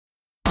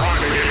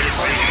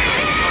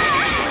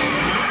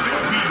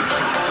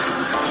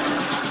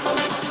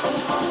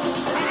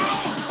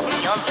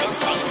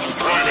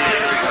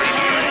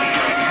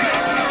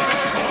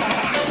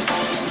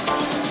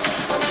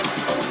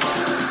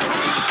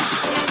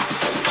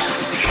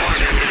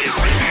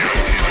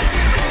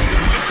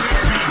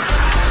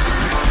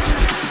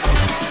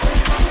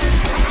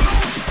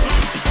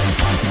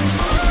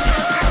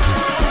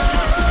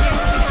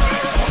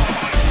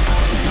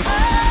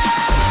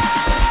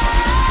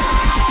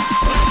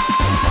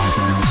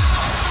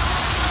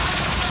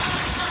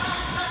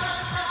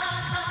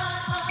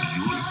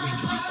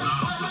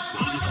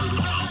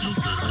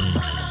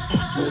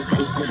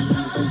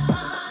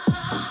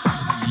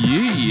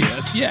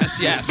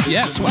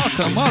Yes.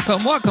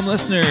 Welcome,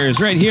 listeners,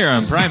 right here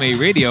on Primate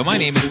Radio. My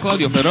name is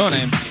Claudio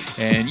Ferrone,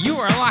 and you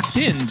are locked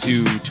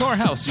into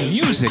TorHouse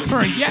Music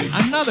for yet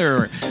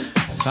another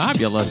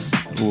fabulous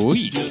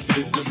week.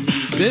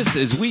 This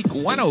is week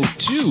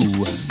 102.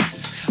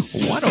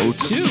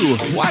 102.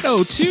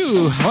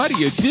 What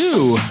do you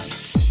do?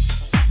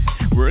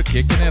 We're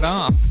kicking it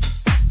off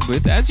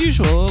with, as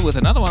usual, with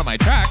another one of my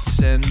tracks,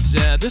 and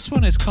this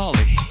one is called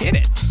Hit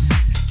It,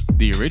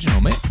 the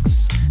original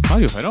mix.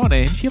 Claudio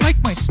Ferrone. If you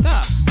like my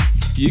stuff,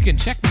 you can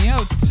check me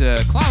out,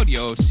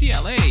 Claudio,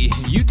 C-L-A-U-D-I-O,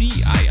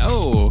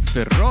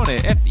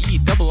 Ferrone,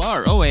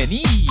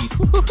 F-E-R-R-O-N-E.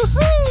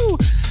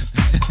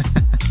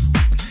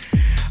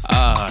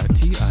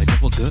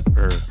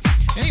 T-I-double-G-R.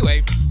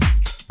 Anyway,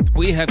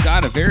 we have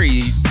got a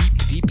very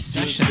deep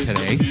session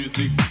today.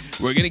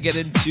 We're going to get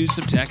into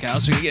some tech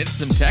house. We're going to get into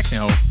some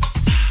techno.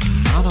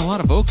 Not a lot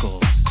of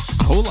vocals.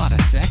 A whole lot of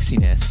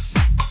sexiness.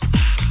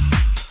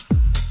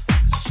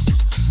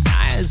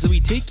 As we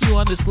take you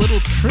on this little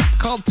trip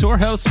called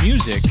TorHouse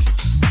Music.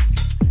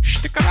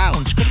 Stick around,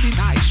 it's gonna be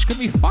nice, it's gonna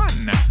be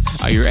fun.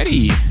 Are you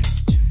ready?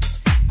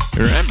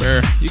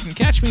 Remember, you can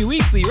catch me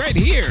weekly right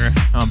here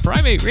on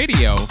Primate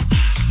Radio.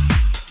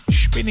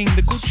 Spinning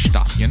the good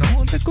stuff, the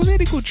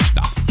very good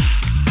stuff.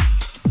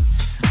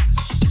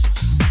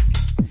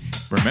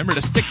 Remember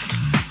to stick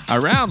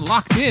around,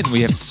 locked in.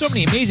 We have so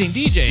many amazing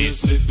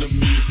DJs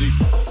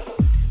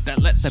that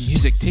let the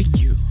music take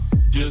you.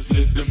 Just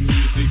let the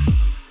music.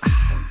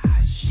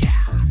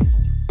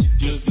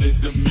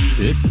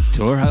 This is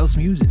TorHouse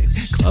Music.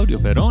 Claudio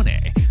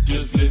Ferrone.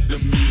 Just let the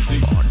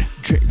music. Bond,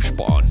 James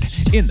Bond,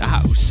 in the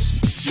house.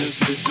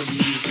 Just let the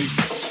music.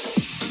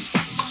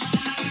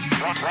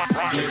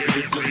 Just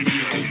let the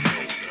music.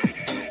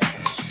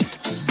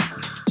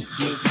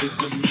 Just let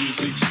the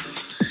music.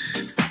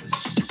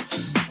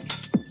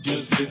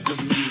 Just let the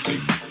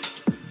music.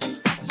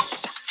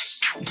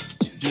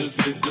 Just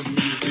let the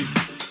music.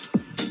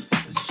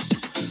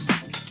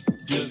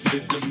 Just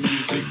let the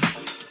music.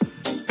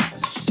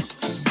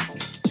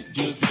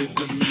 Just let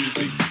the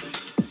music.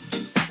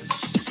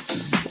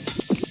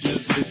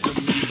 Just let the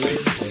music.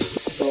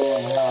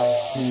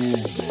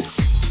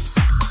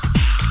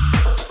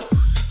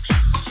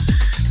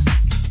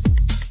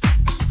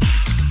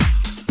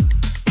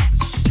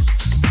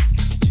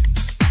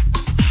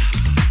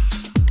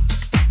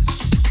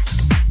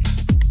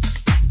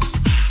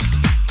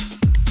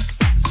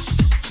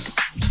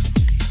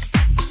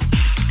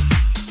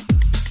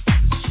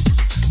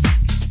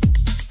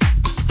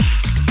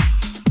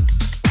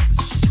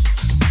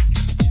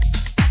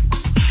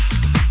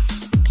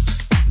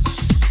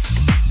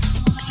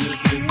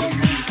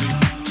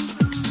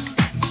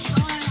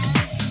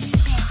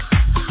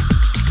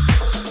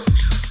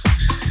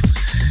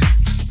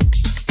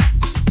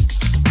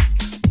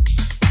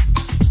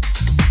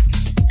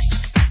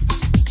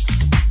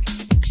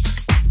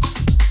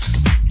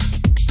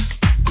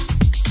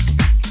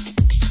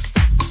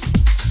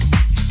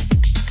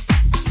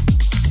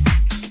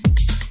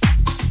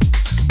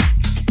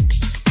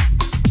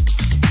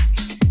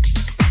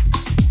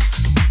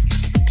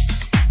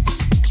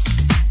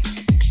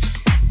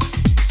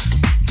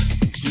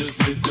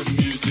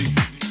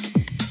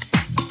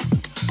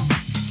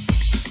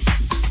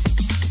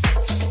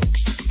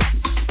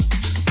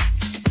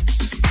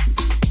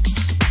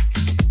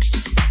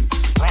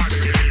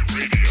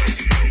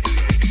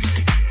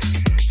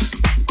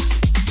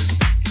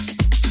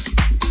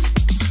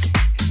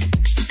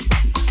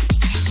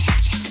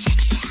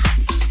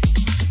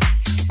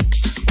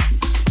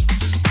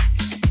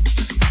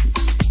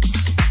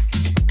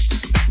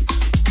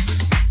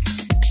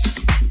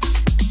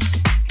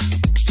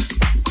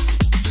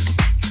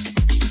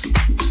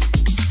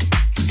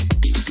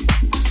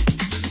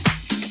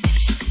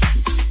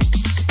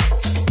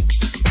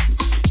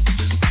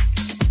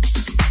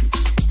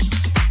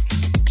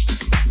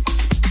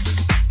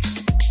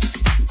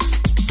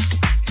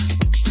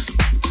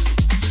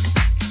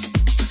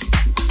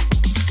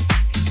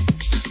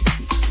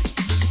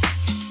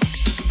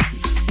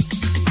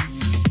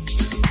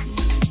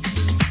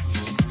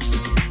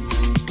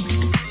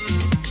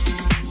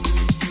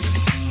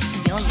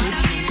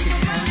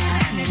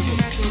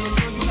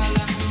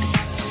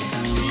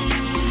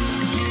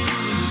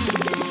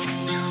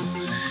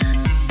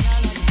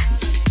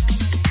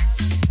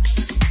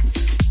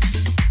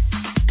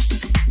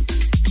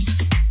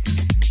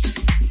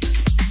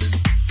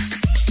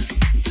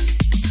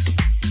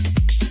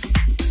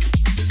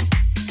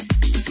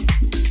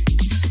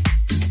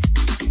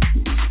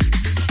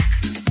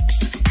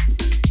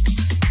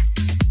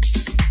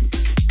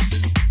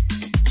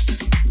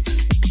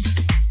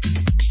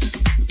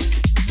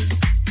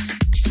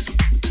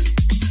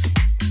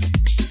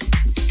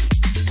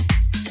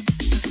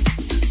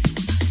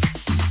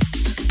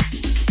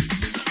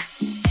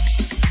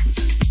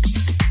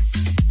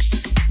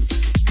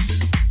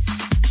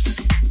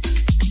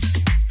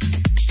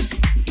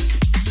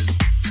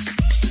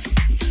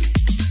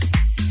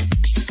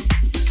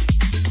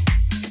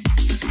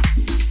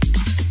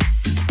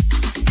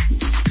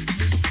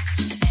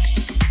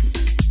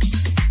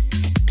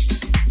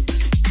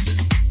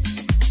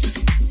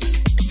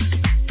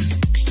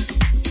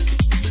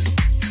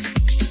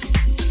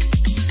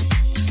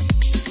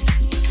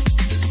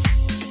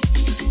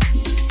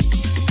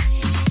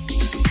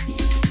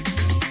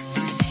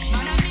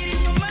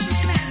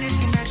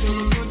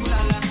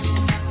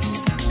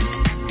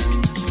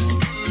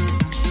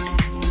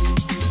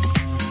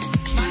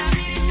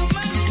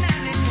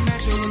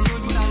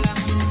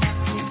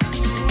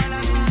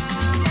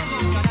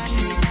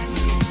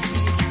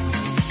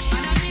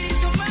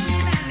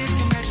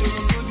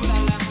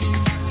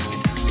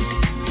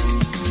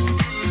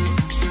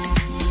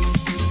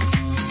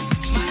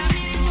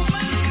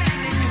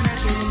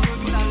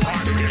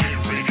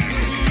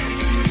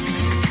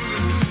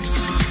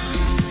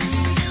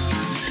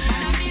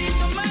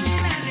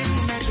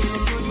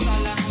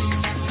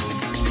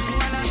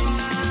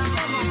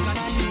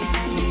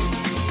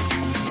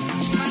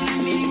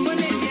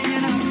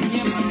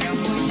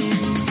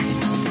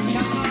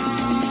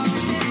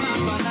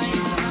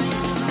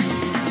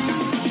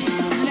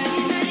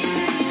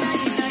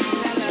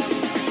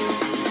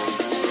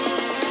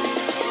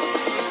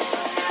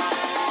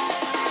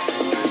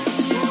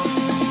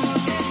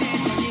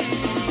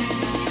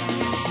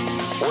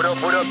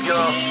 up,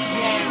 y'all.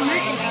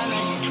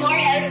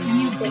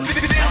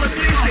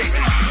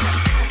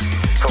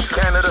 From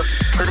Canada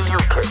to the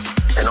UK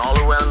and all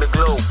around the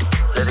globe.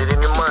 Let it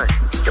in your mind,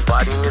 your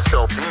body and your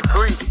soul. Be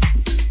free.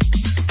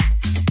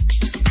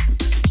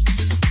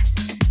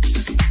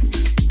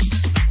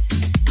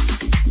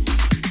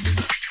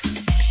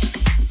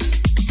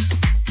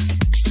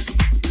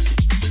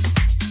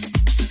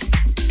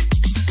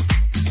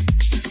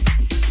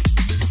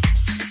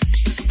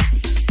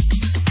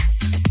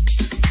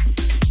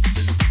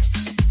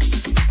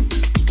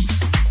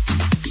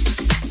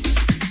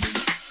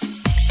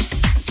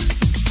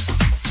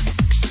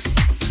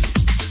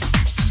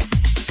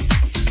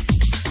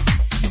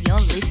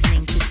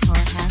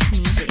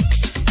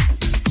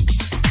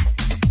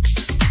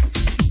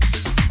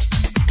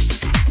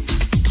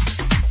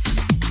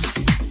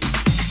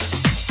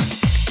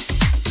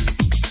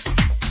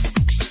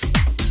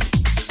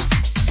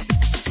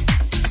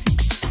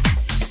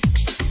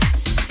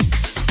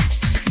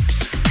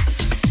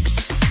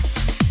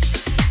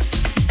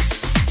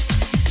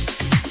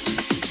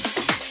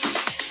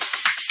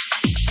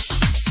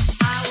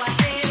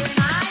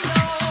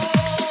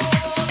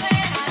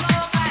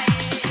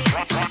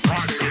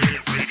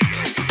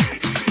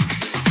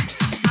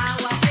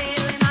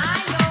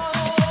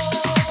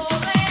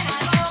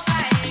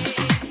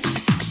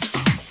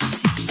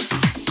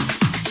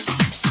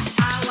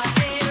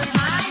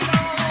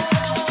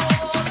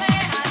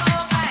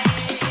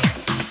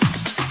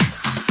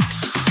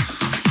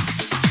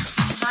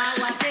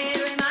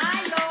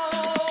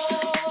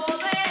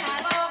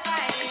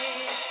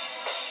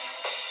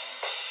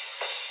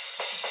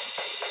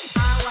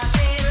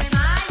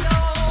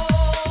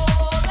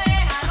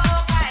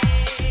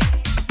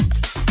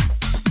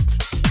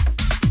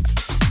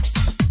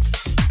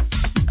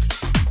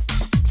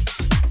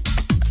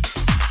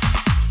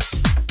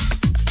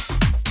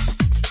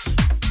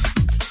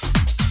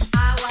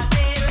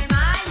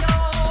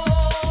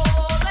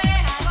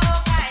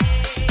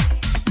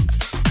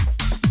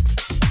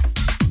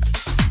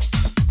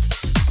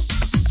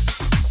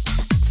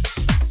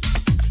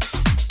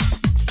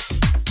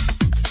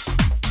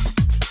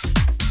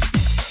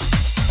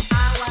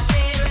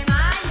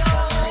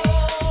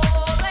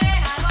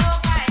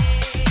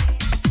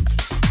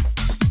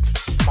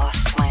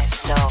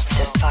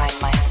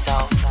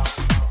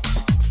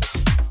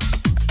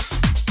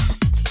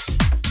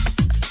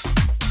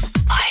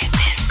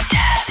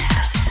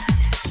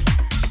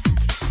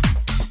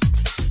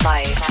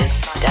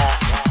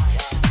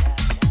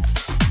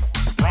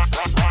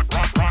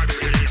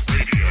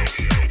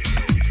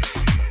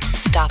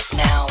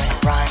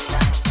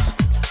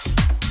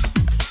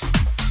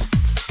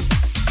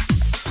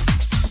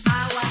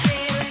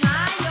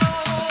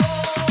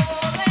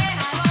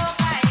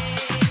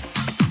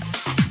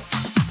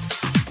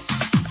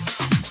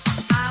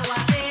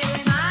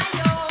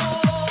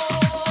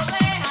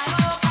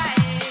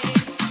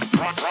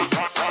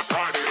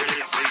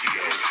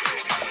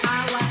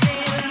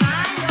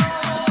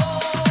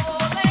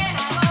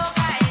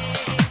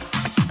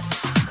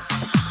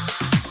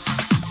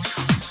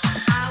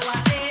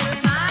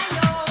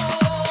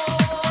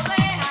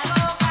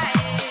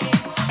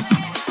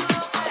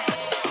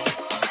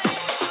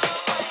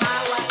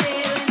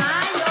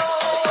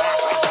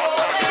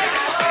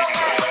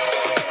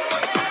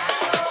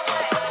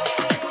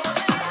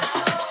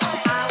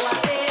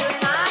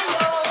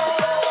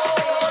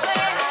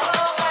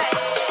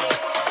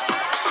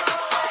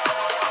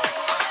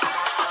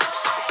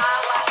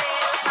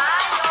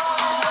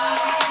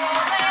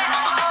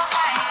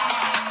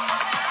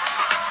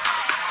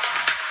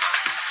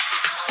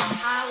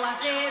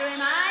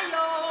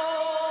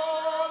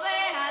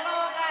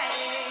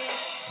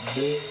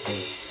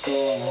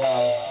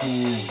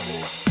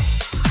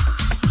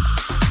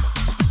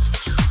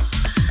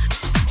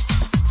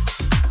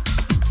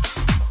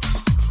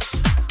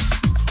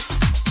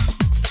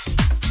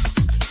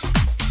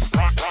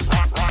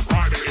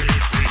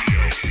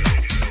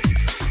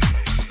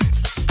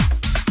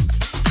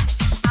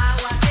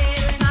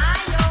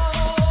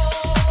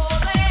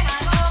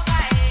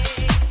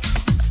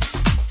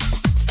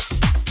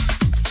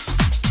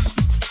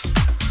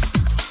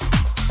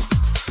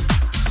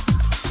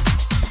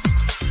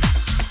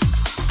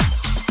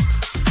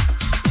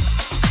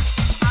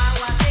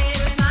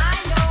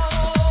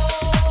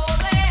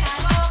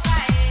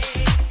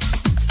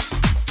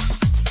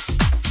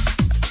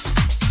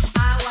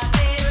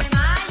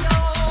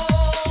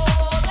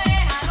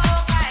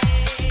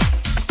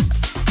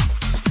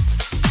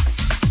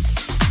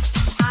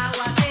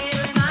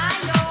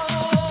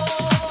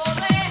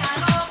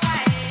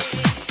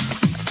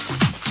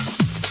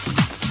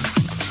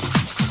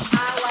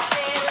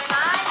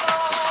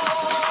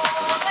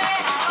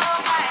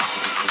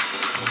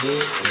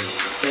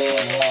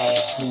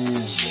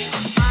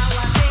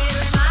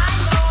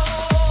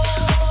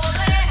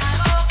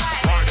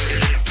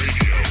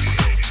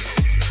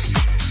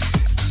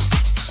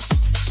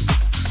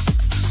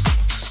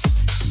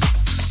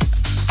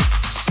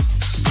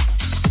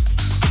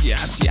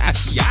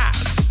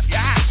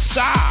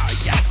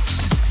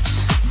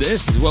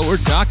 This is what we're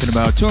talking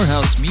about.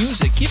 TorHouse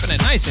music, keeping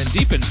it nice and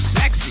deep and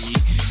sexy.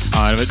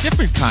 Of a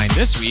different kind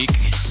this week.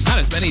 Not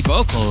as many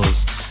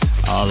vocals.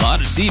 A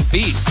lot of deep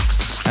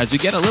beats. As we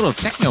get a little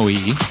techno-y.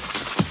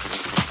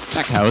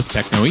 Tech house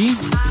techno-y.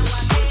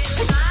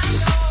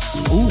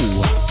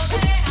 Ooh.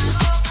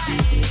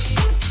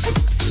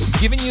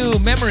 Giving you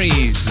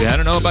memories. I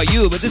don't know about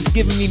you, but this is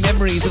giving me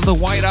memories of the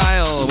White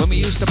Isle when we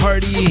used to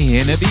party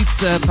in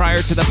Ibiza prior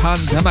to the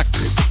pandemic.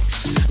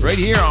 Right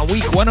here on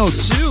week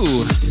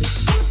 102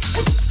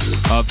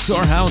 of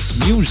TorHouse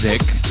music.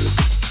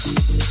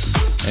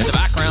 In the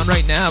background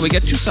right now, we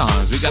got two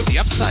songs. We got the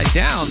Upside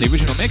Down, the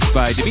original mix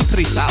by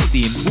Dmitri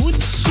Saidi,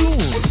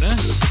 Moonson.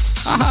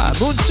 Aha,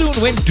 Moonson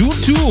when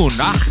Doon.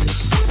 Ah,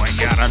 when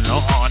you're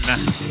alone.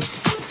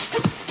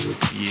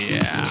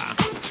 Yeah.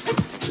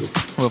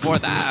 Before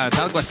that,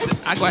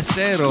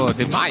 Aguacero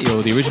de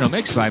Mayo, the original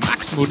mix by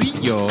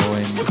Murillo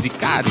and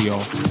Zicario.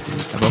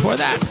 And before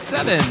that,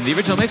 7, the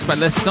original mix by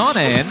Lessone.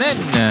 And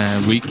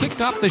then we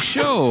kicked off the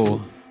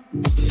show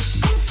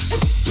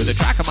with a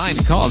track of mine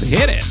called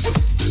Hit It.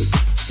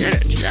 Hit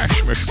it,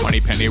 yes, Miss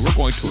Moneypenny, we're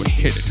going to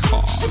hit it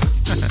hard.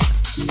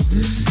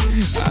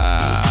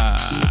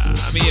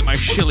 Me and my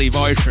shilly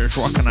voices,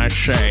 what can I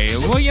say?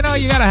 Well, you know,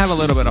 you gotta have a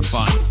little bit of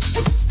fun.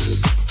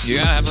 You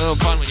gotta have a little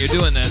fun when you're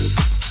doing this.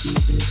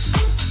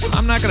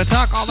 I'm not gonna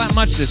talk all that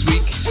much this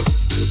week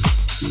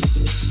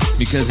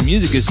because the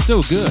music is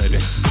so good.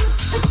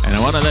 And I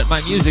wanna let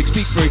my music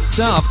speak for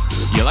itself.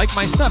 You like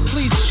my stuff,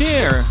 please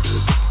share.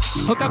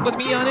 Hook up with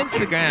me on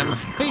Instagram,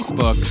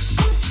 Facebook.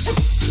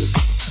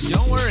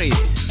 Don't worry.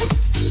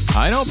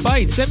 I don't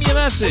bite. Send me a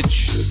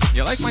message.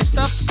 You like my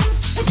stuff?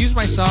 Use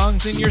my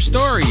songs in your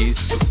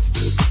stories.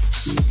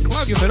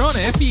 Claudio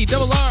Ferrone,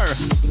 Ferrone.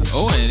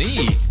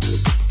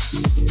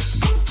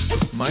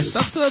 My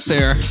stuff's out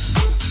there.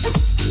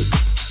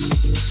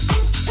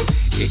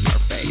 In your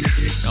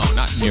face. No,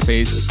 not in your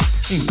face.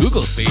 In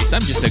Google's face.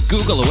 I'm just a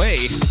Google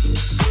away.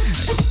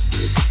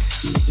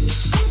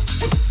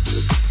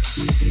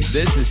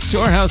 This is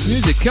TorHouse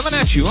music coming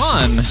at you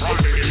on. It's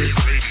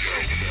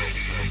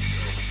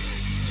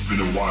been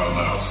a while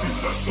now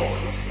since I saw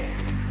you.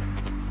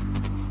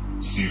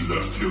 Seems that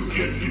I still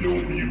can't get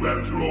over you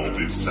after all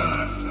this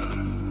time.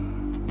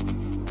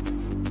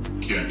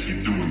 Can't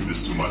keep doing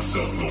this to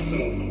myself no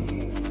more.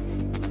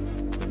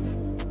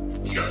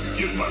 Got to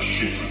get my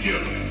shit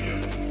together.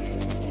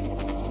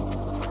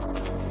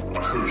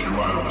 I heard you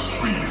out on the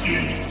street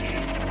again,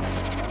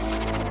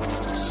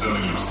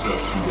 selling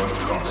yourself to what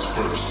comes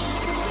first.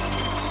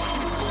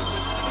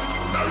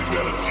 Now you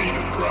gotta pay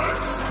the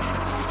price.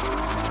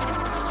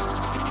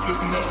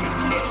 There's nothing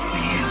left for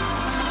you.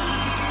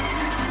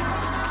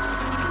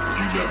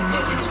 You got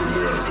nothing to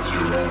wear but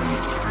your own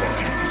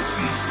fucking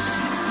decease.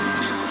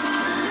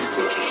 It's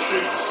such a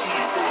shame to see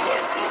you go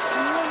like this.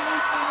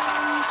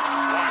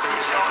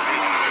 This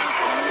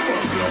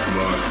fucked up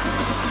life.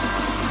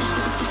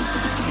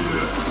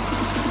 Yeah,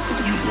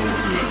 you go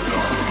to that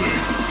dark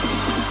place.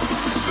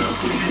 That's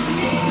where you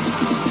belong.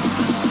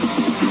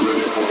 You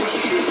ready for this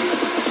shit?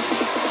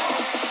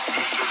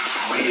 This shit is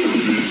real,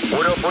 bitch.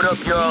 What up,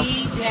 y'all?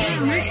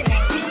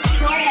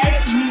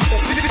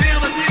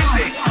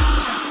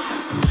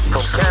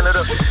 From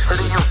Canada to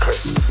the UK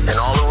and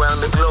all around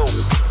the globe,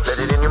 let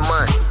it in your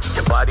mind,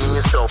 your body and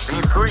your soul.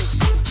 Be free.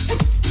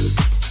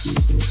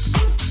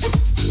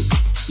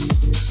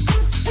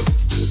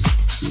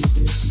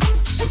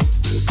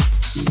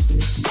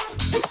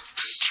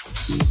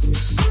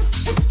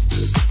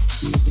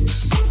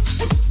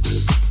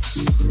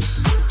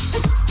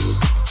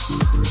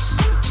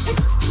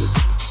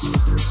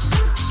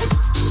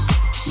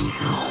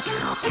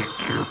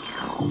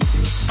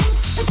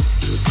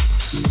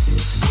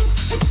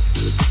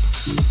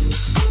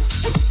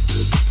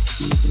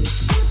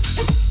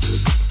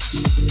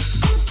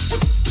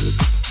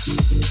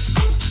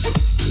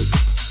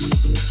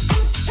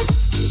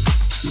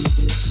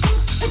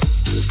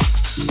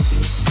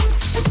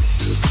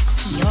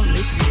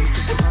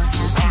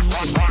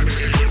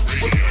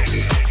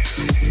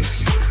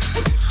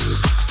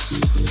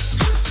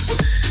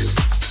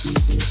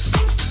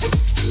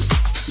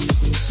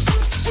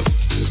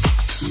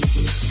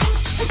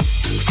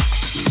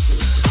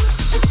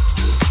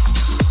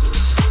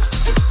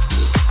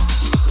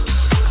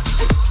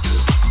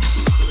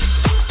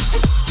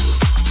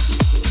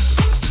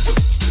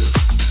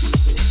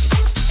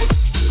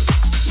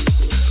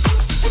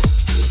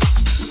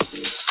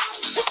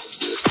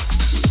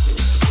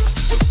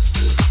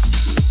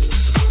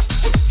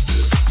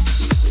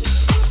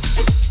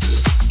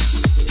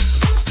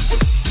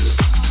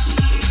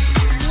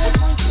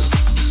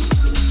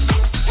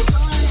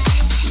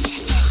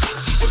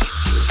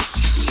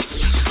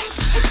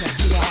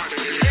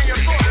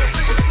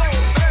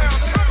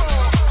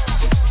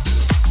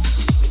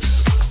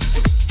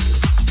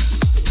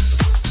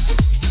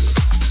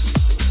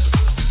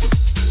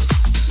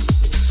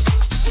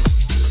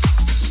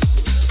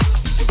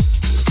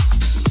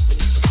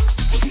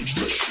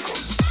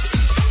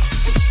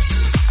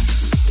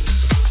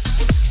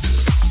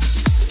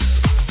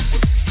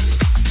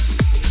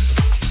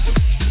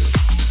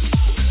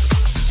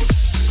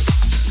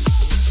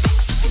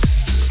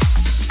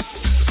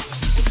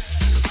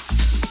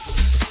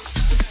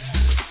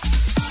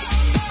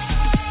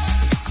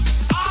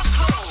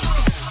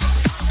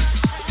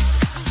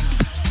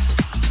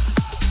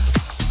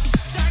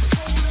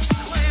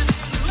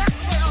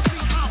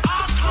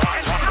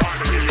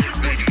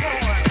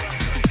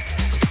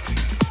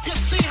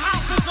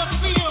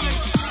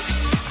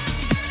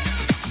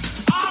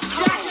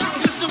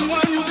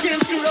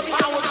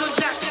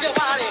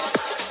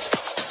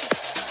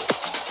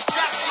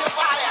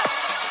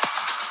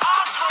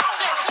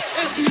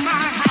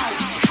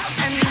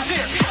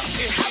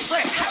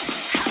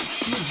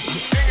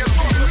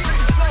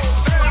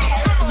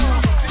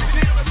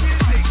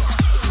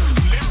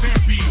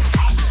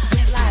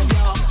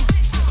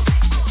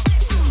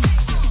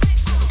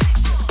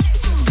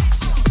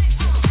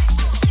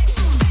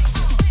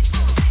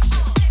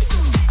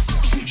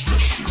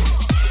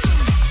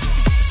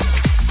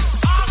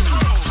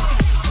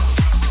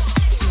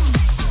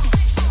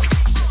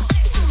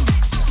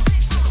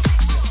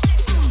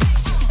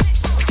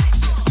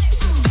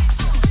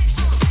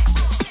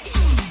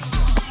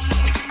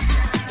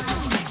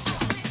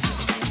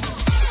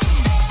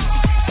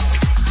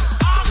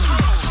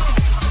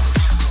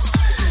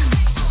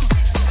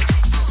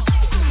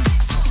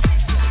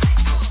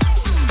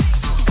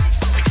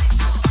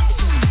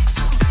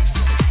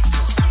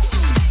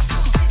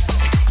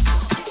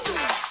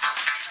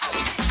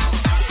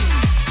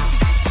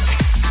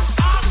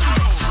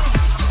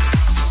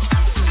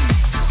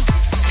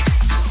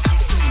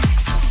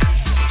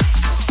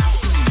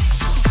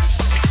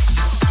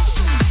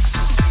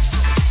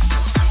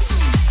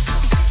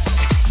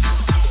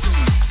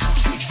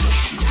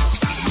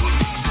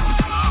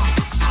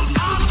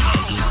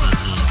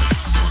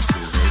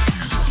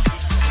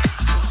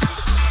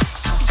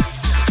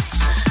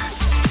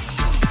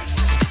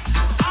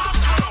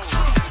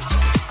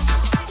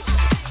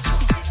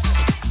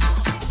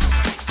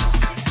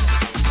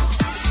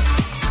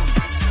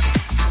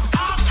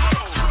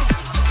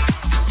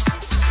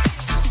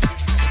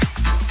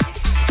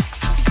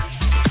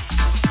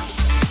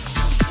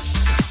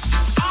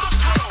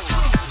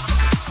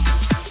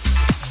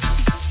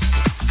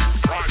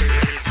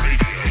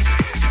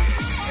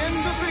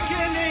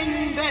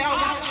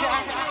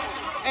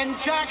 and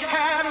Jack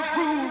had a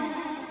groove.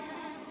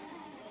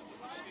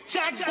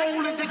 Jack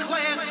boldly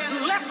declared,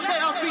 "Let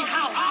there be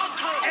house,"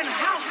 and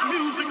house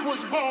music was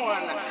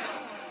born.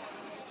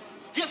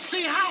 You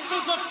see, house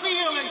is a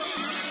feeling.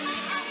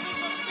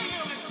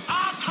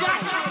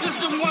 Jack is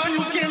the one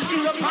who gives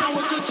you the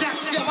power to jack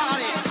your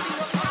body.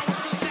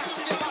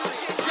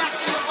 Jack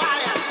your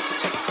body.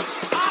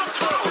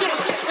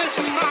 This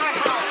is my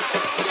house,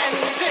 and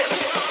this is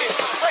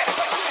fresh.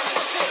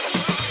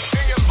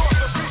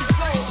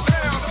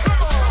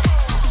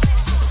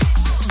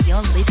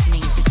 You're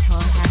listening to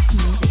TorHouse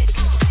Music.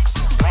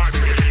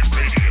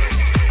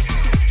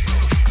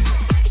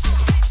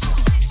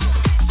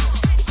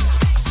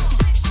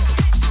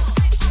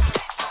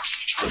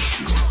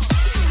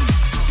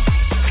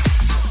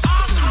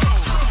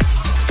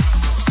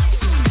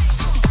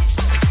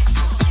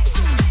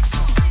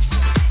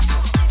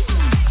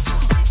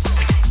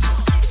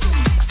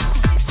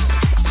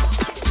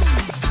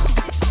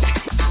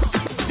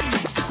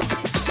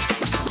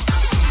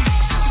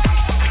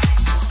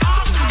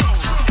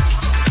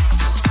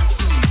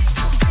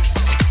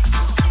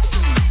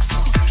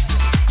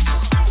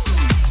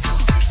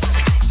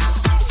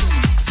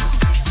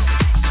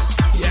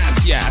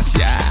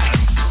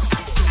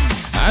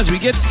 As we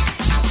get a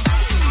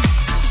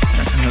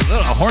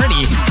little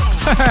horny.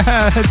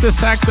 It's a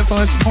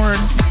saxophone's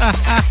horns.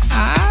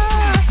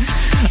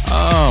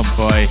 Oh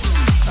boy.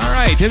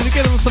 Alright, if we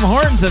get some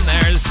horns in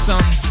there, some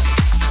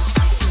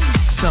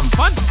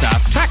fun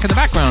stuff. Track in the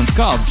background is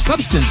called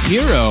Substance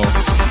Hero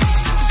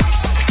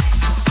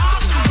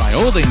by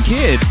Olden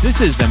Kid. This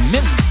is the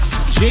Mint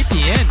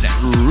JPN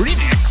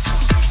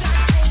remix.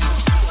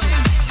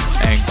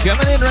 And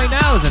coming in right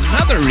now is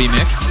another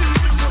remix.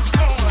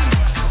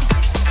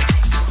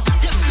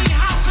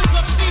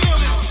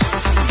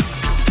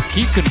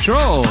 Keep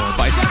Control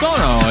by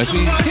Sono as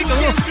we take a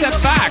little step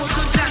back.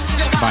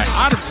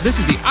 This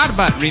is the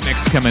Artbat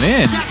remix coming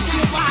in.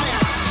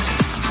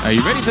 Are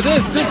you ready for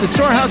this? This is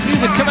TorHouse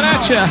Music coming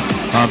at you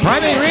on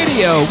Primate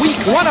Radio, week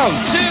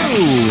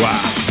 102.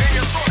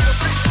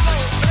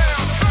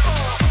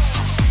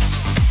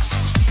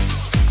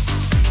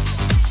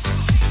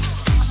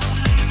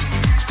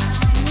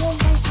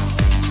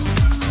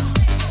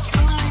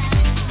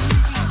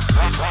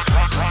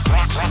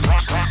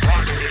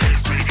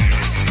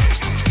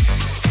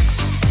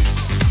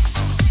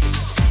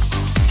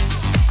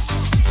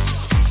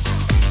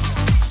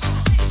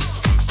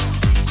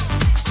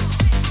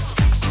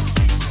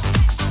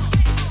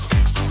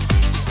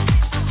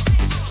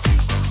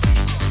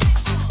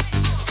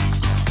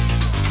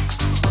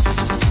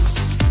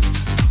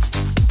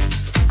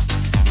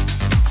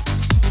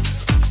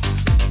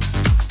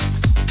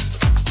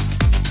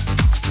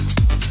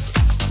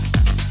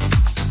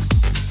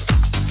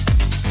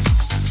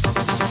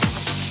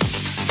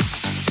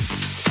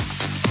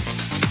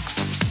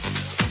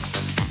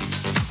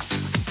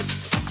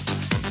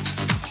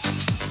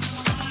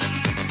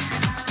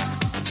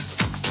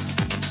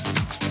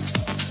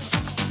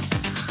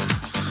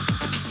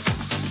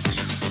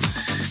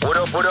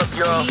 What up,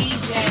 y'all?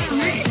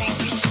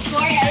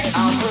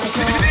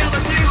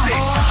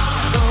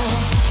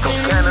 From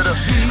Canada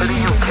to the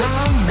UK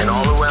and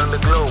all around the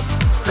globe.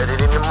 Let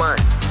it in your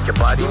mind, your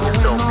body and your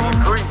soul. Be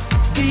free.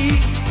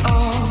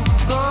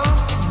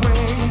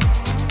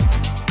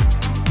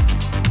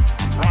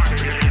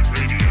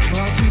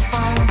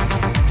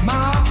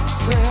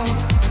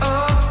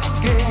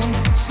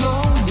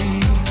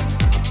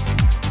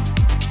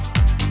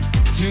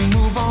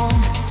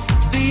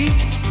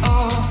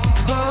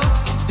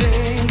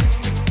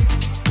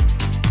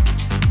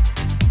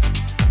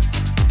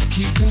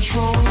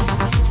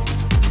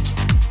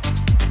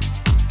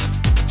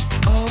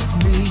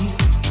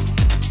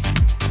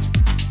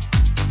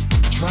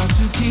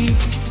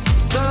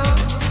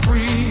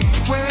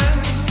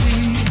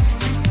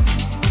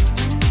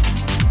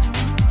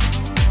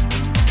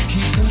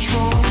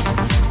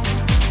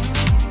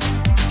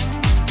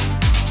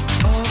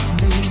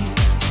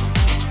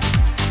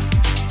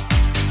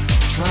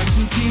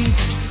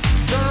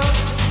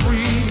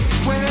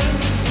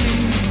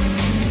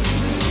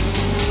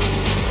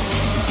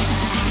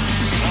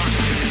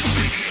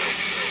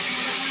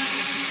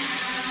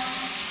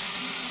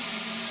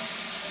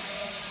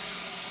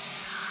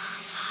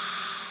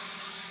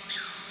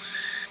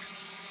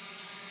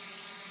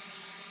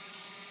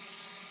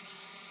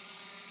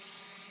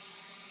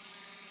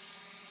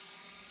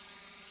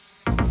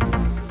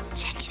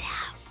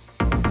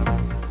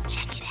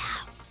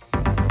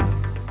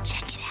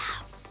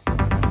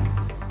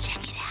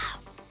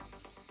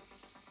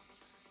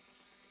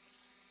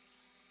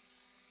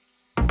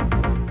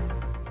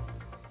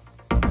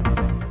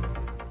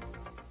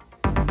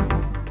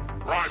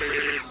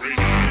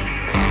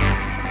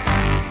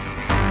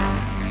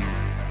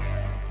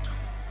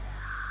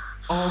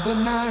 All the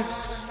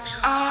nights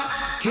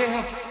I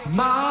kept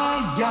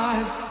my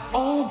eyes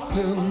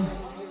open.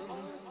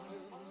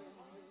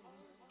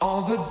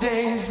 All the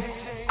days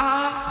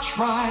I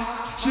tried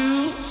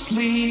to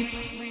sleep.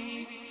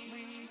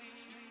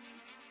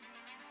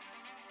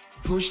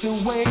 pushed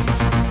away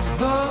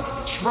the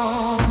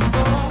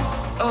troubles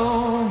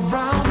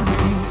around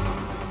me.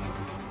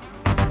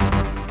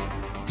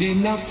 Did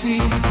not see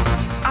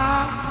I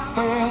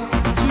fell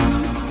too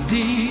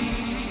deep.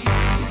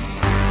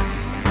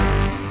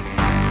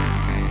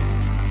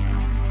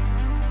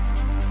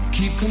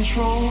 Keep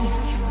control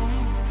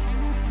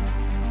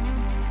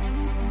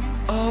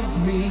of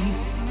me.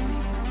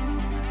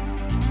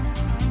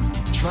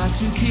 Try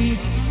to keep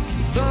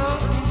the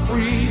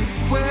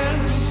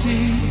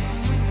frequency.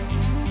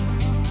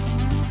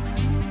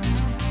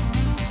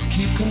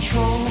 Keep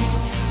control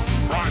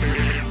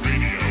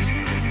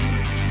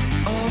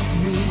of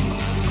me.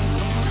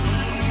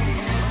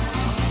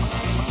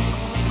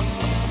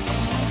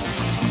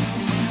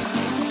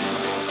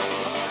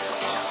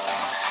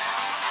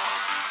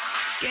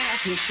 Get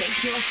up and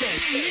shake your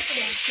face.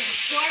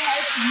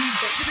 TorHouse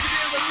music.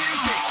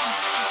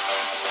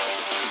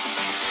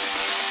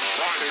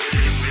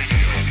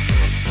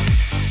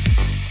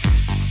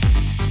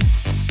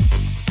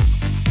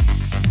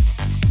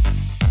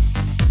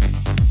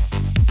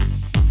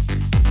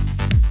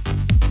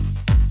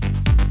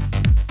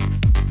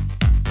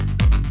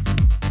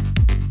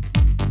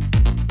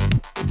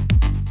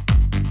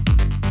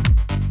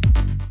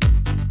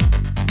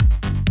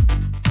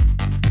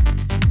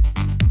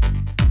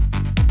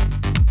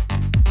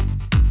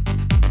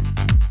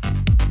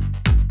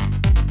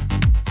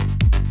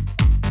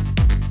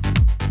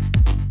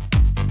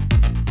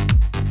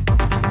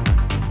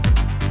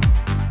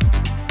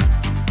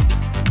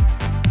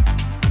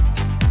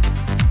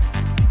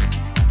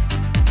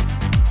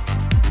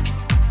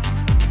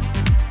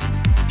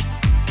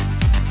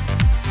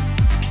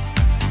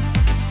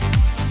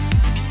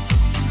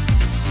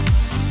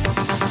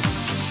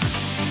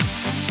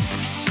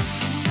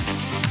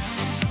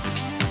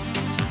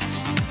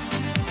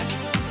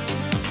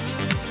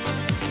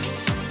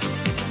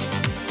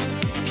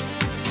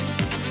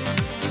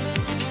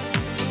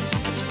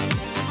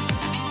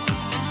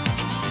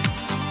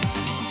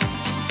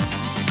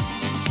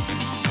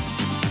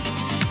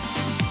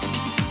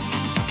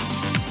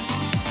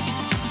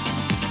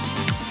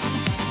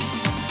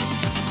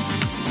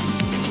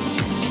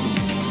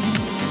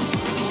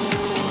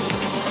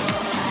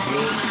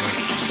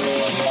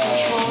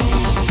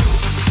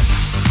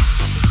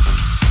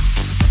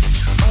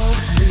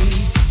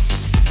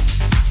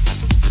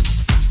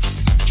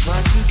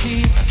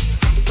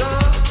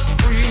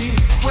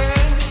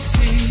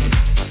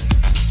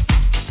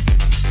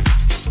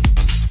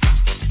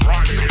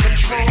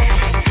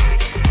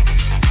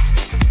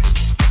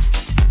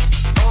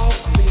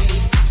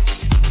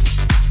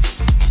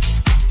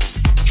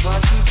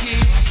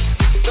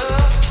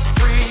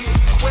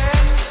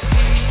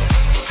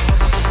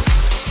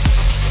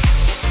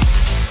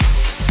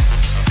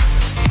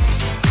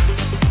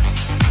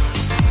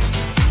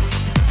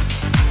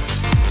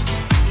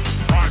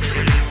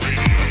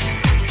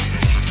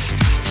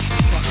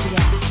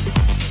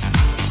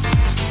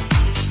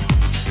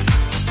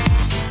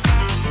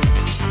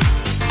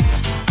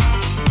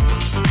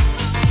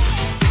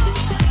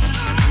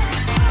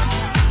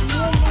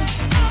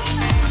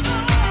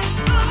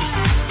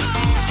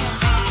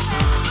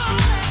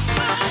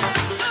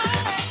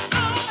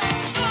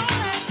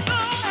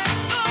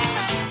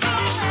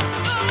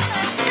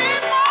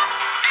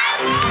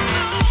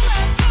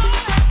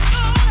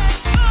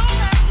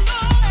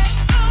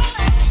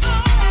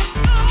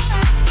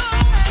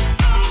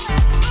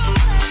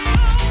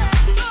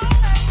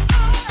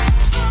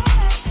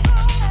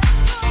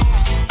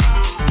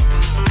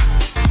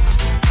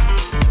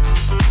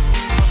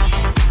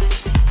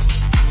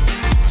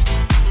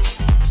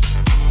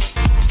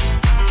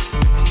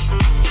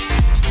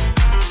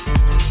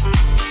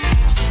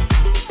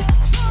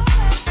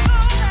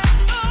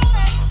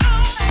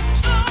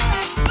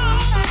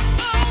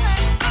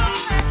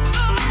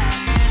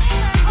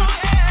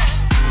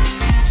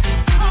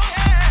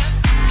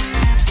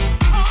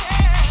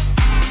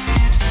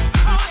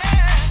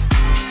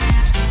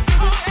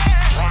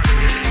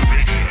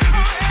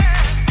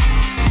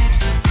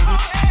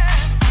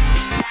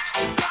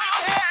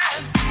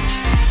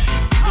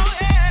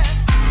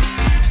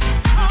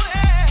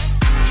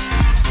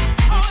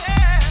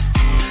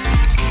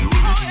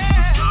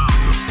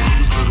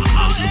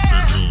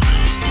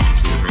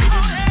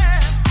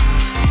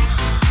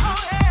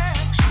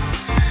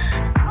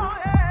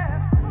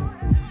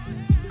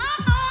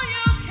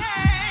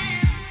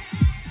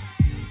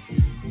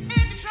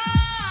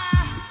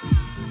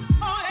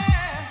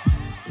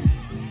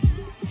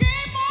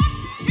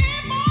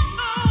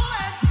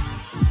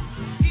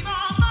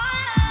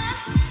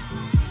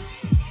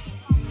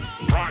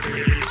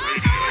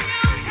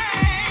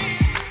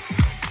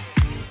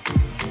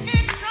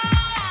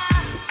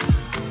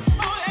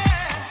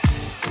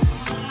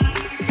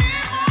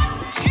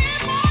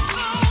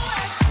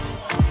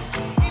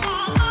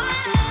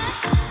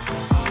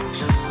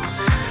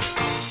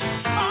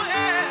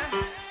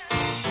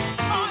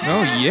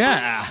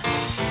 Yeah.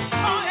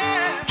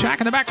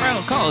 Track in the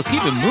background called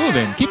Keep It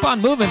Moving. Keep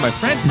on Moving by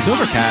Francis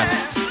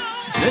Overcast.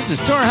 This is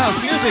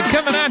TorHouse Music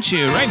coming at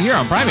you right here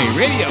on Primate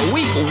Radio,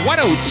 week 102.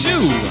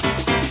 1,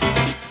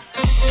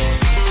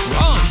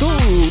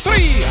 2,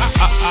 3,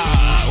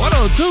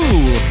 102.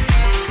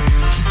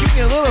 Give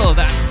me a little of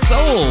that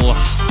soul.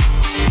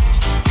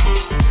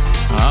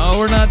 Oh,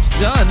 we're not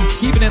done.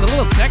 Keeping it a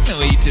little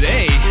techno-y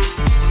today.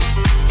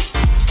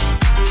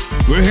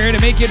 We're here to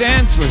make you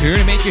dance. We're here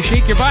to make you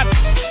shake your butt.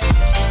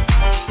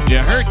 You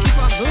heard Keep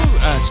on Move.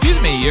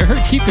 You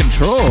heard Keep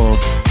Control.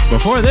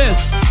 Before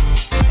this,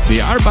 the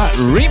Artbat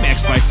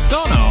remix by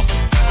Sono.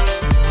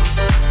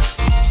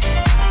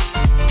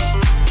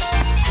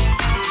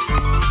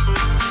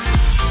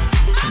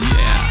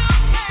 Yeah.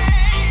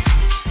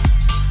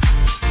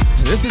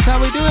 This is how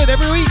we do it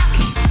every week.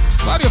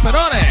 Claudio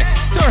Ferrone,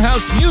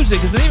 TorHouse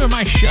Music is the name of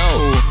my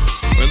show.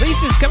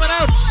 Releases coming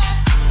out.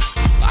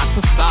 Lots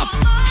of stuff.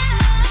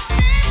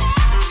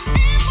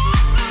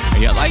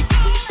 You like?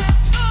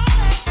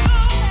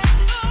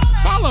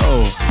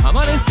 Follow. I'm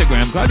on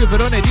Instagram, Claudio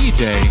Ferrone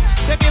DJ.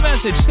 Send me a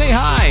message. Say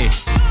hi.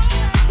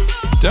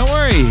 Don't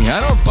worry,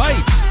 I don't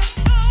bite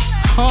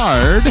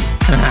hard.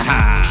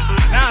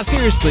 Nah,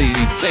 seriously,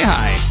 say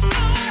hi.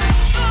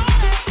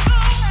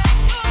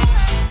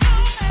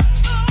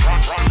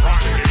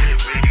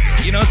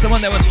 You know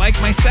someone that would like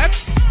my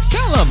sets?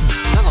 Tell them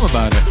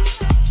about it.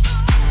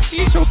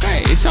 It's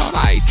okay, it's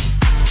alright.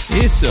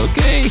 It's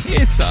okay,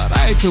 it's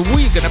alright.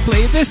 We're gonna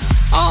play this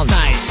all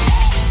night.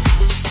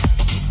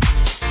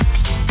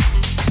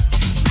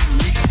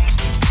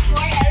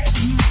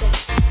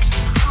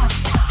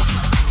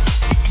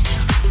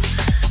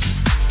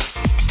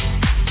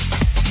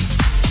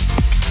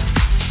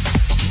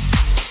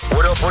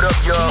 What up,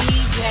 y'all?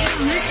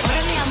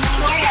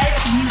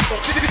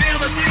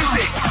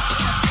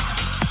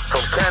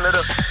 From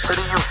Canada to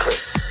the UK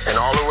and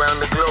all around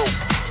the globe.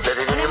 Let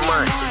it in your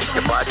mind,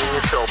 your body and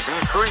your soul. Be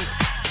free.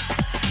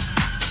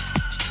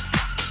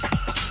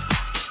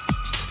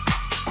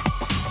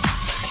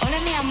 Hola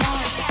mi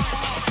amor.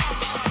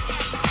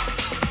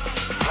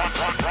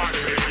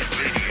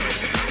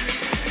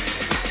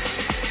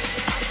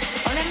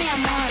 Hola mi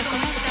amor,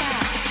 ¿cómo estás?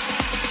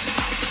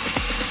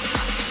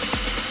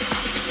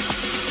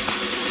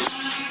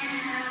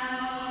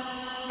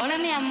 Hola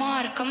mi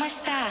amor, ¿cómo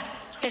estás?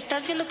 Te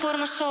estás viendo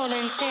porno solo,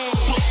 en serio.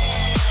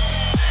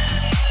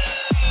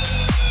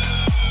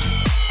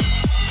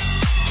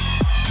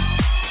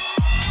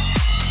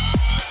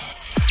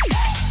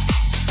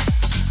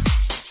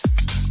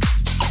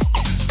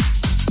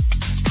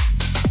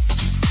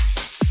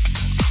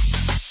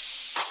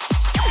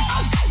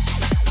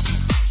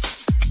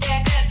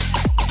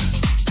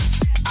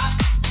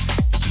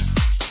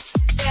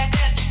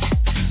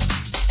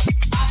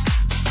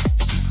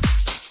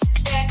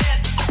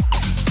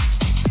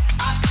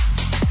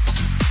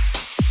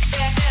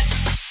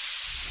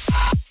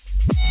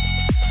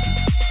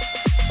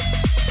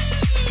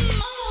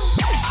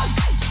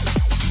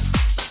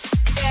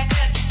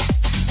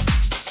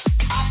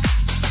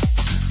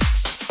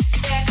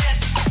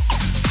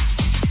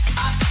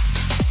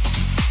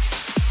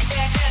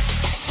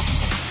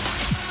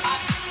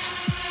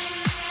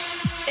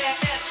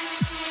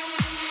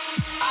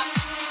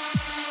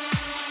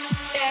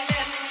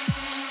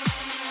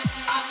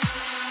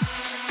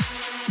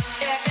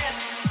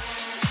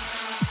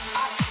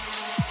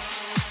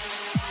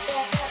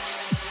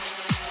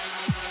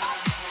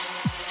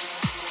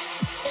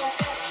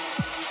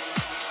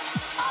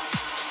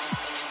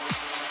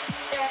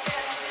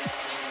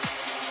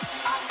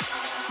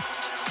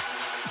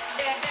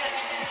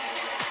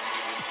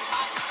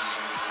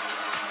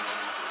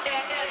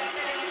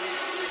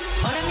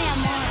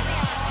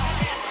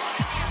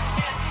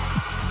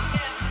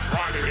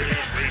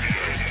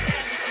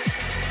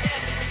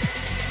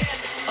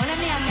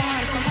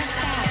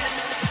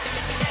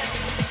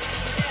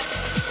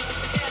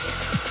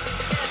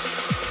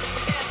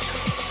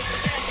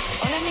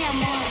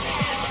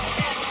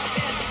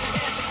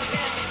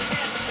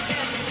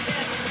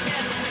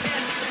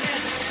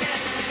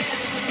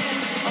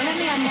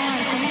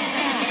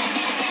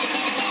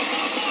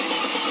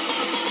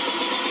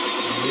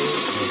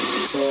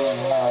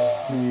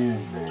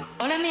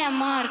 Hola mi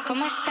amor,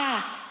 ¿cómo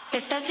está? Te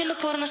estás viendo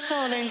porno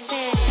solo, en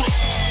serio.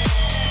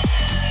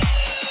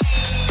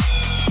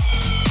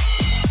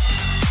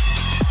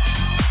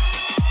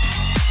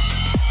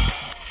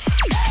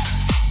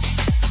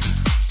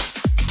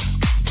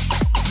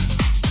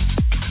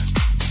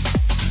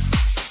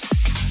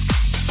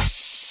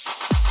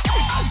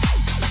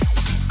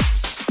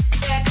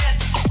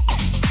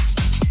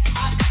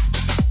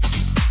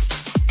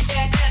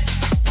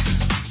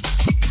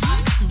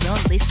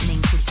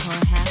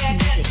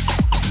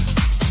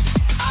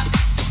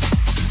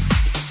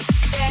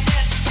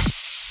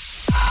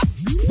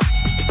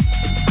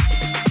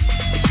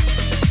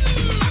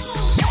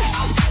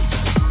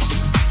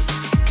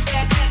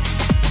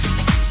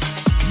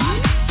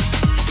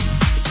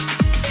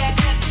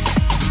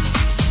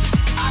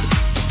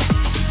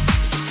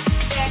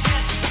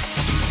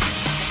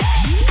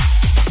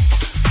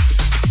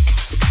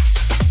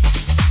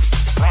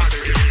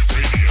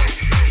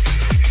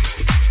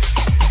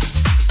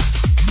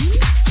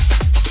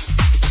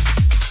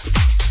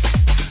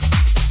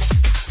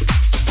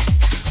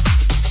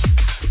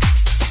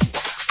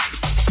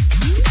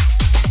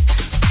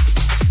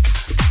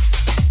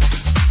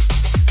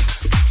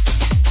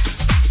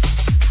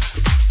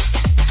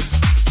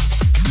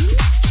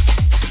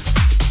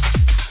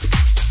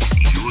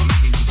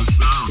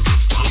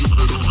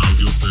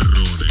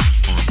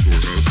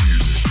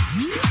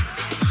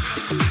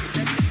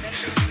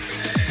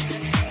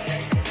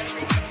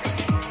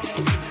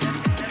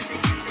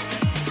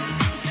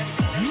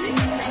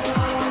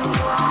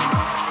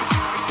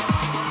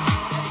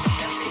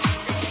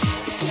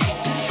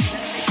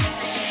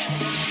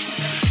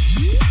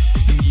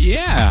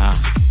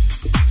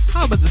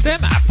 some of them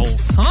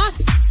apples, huh?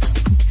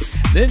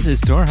 This is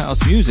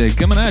TorHouse Music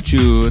coming at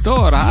you.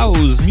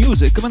 TorHouse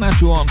Music coming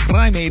at you on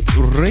Primate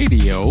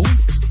Radio.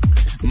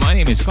 My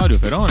name is Claudio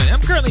Ferrone. I'm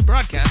currently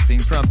broadcasting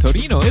from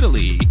Torino,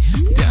 Italy,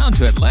 down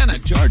to Atlanta,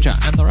 Georgia,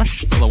 and the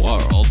rest of the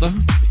world.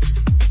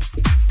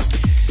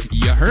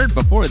 You heard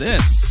before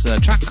this a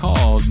track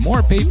called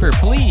More Paper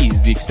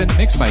Please, the extended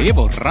mix by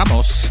Abel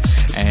Ramos.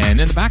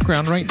 And in the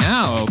background right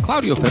now,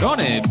 Claudio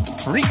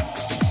Ferrone,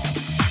 Freaks.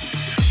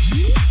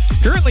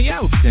 Currently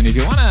out, and if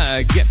you want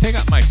to pick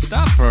up my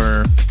stuff,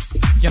 or,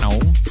 you know,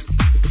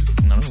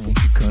 I don't know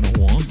if you kind of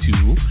want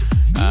to,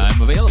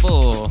 I'm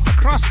available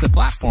across the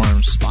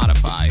platforms,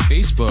 Spotify,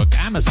 Facebook,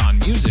 Amazon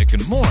Music,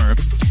 and more.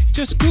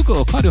 Just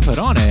Google Claudio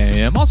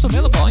Ferrone. I'm also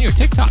available on your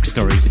TikTok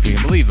stories, if you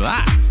can believe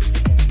that.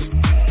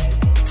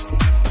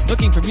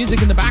 Looking for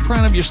music in the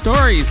background of your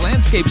stories,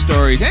 landscape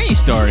stories, any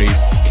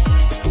stories.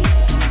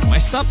 My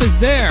stuff is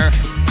there.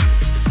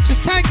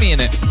 Just tag me in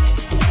it.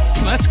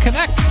 Let's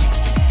connect.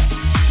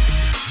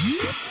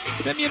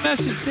 Send me a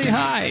message, say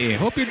hi.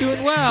 Hope you're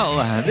doing well.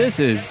 This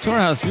is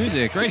TorHouse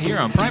Music right here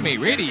on Primate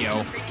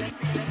Radio.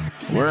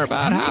 We're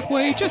about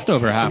halfway, just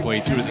over halfway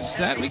through the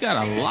set. We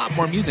got a lot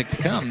more music to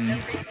come.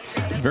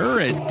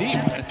 Very deep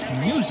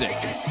music.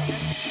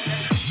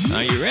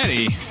 Are you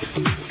ready?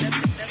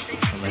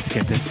 Well, let's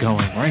get this going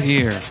right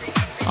here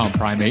on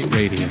Primate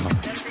Radio.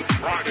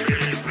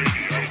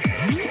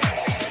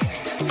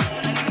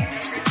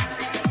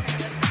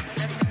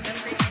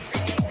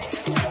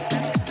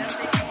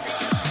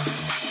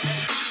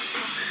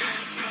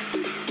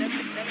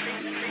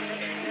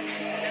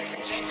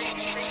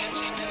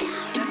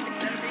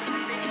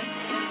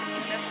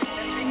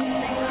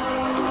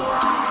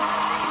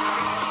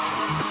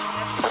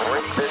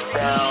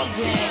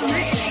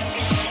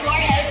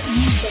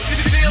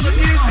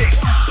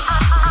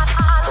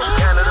 From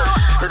Canada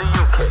to the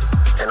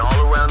UK and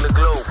all around the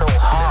globe. So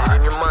hard. Get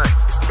it in your mind,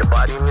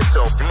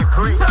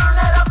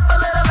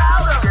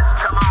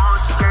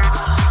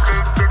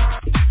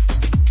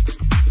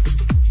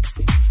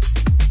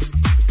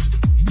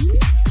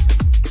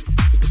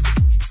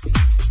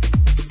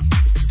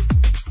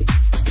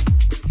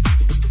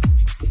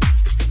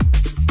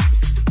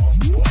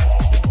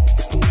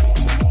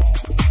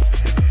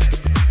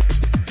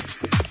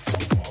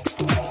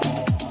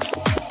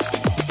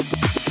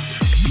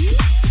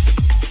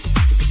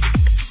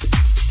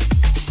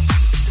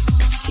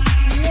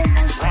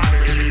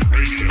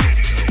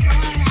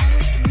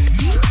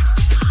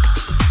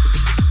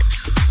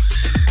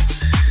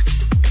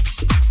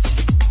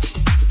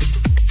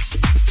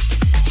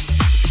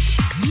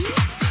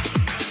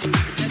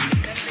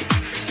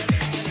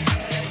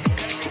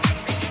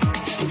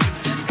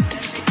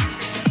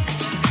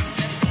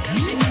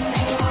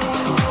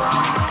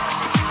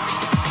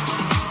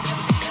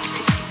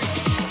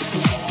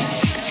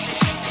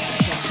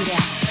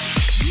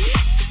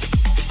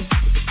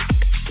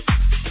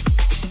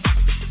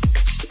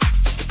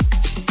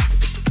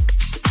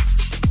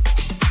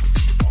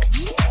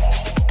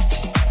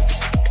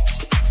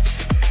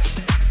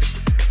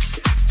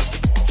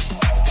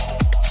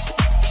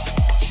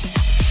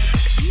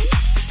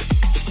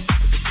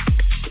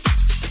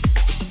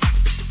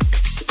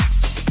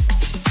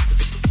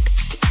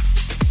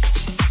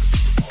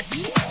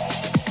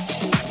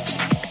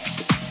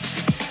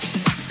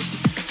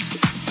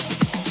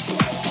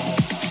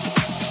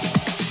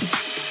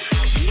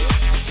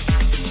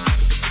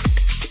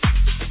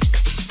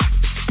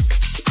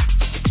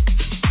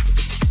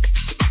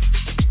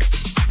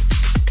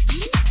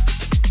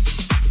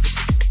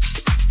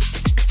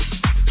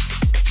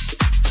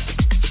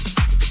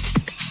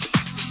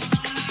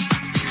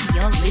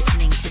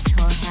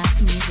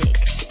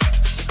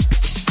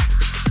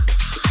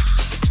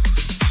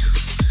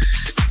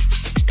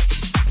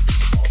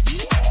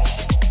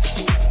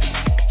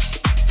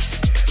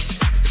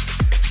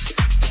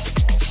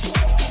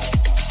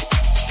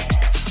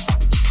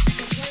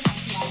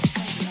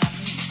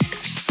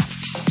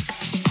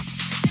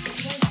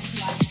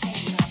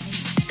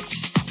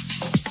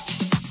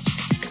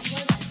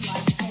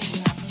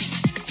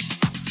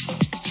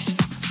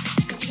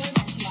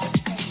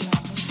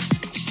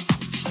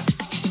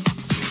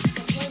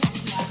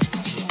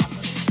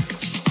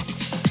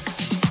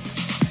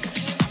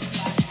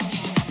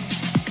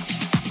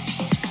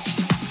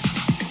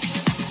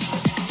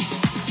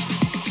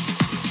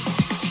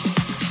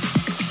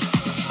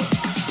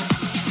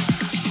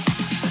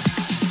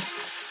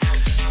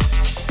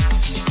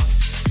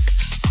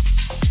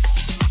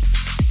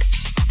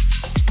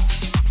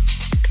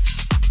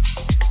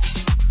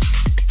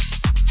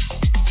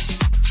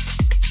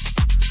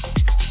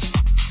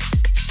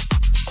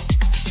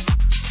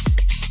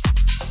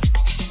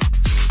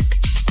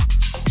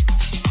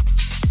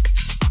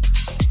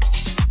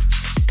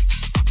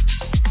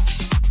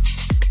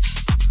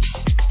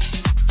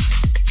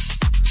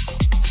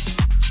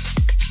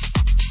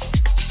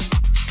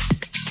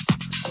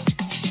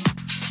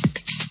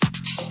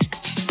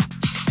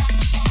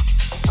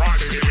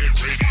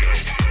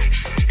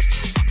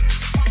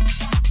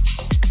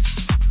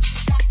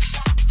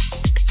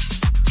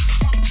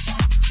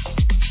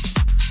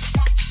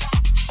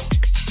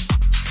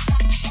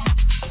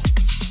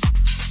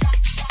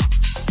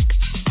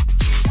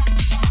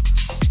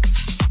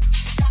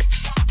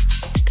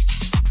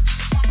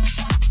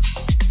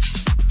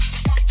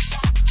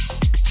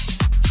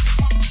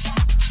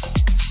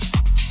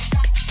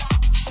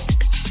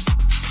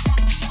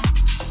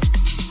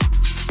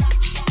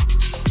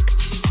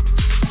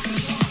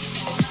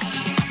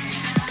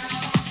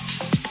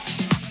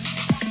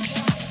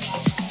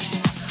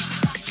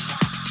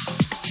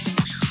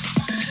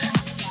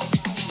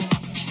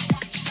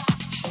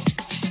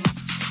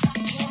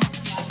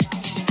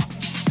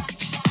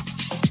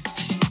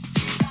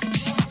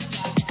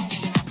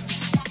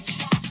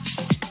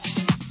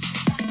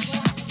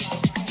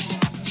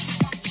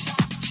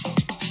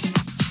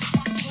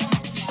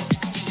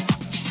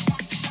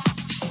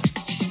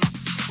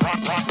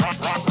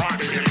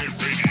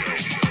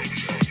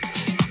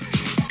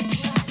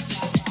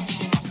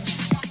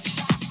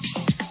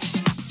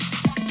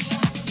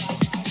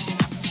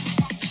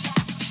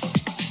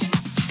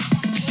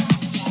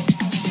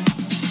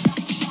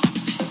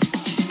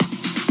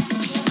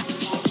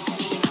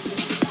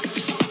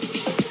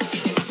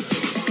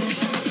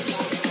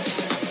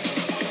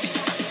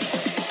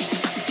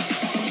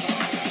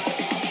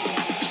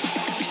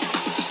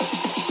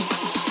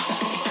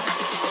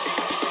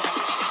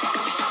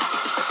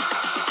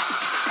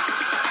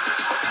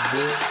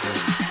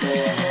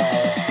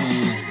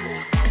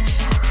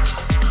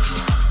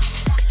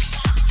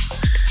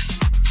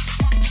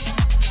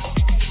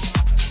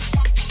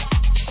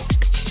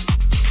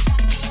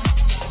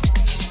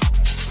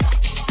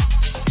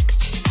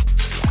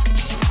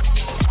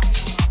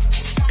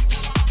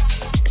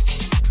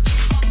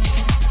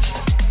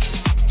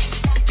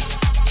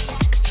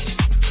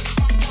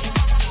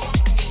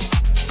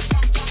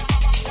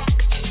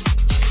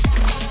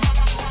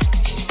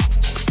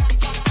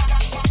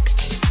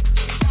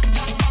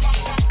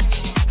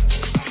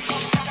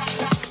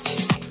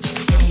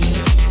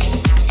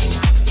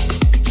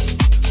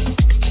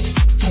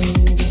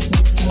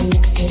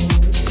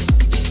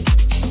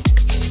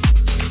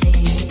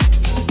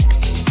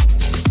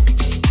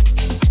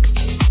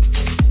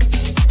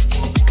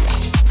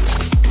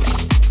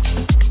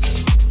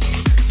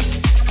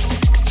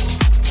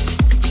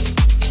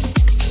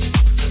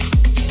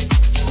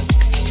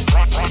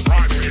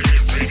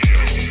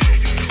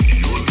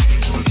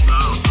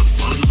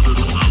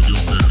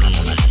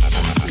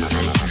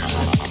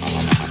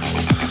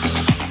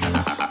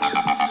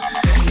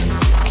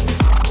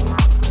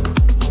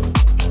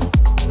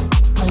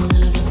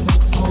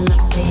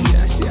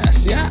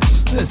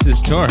 This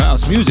is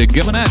TorHouse Music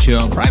coming at you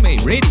on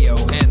Primate Radio,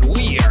 and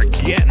we are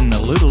getting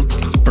a little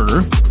deeper,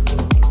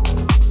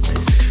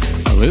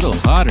 a little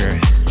hotter,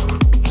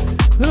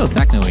 a little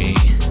techno-y.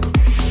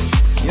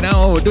 You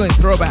know, we're doing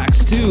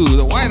throwbacks to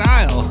the White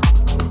Isle.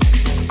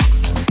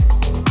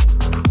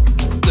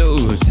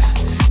 Those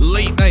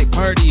late night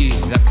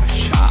parties at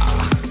Pasha.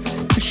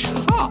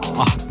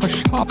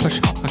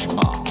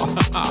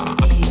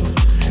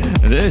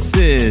 This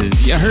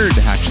is, you heard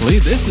actually,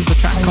 this is the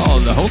track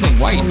called Holding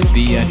White,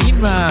 the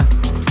Anima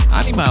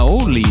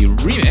Owly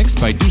remix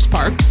by Deuce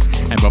Parks.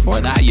 And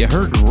before that, you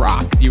heard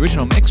Rock, the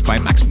original mix by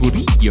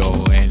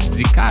Murillo and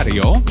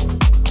Zicario.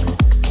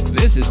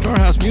 This is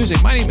TorHouse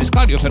Music. My name is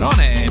Claudio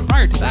Ferrone, and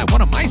prior to that,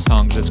 one of my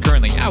songs that's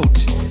currently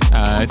out.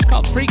 It's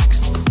called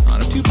Freaks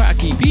on a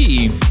 2-pack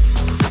EP.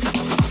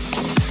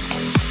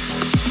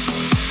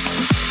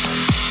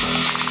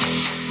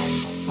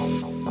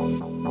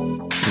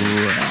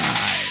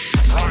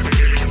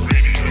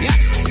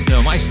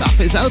 So my stuff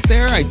is out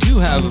there. I do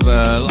have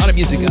a lot of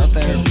music out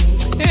there.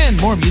 And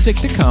more music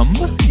to come.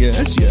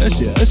 Yes.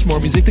 More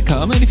music to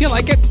come. And if you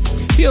like it,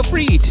 feel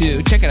free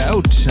to check it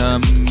out.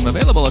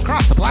 Available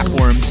across the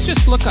platforms.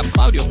 Just look up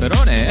Claudio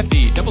Ferrone,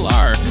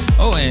 Ferrone.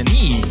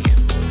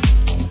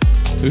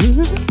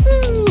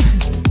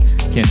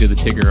 Can't do the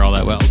Tigger all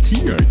that well.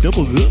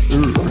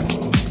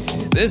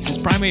 This is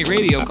Primate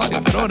Radio, Claudio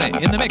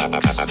Ferrone in the mix.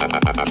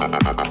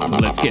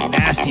 Let's get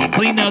nasty.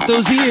 Clean out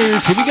those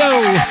ears. Here we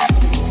go.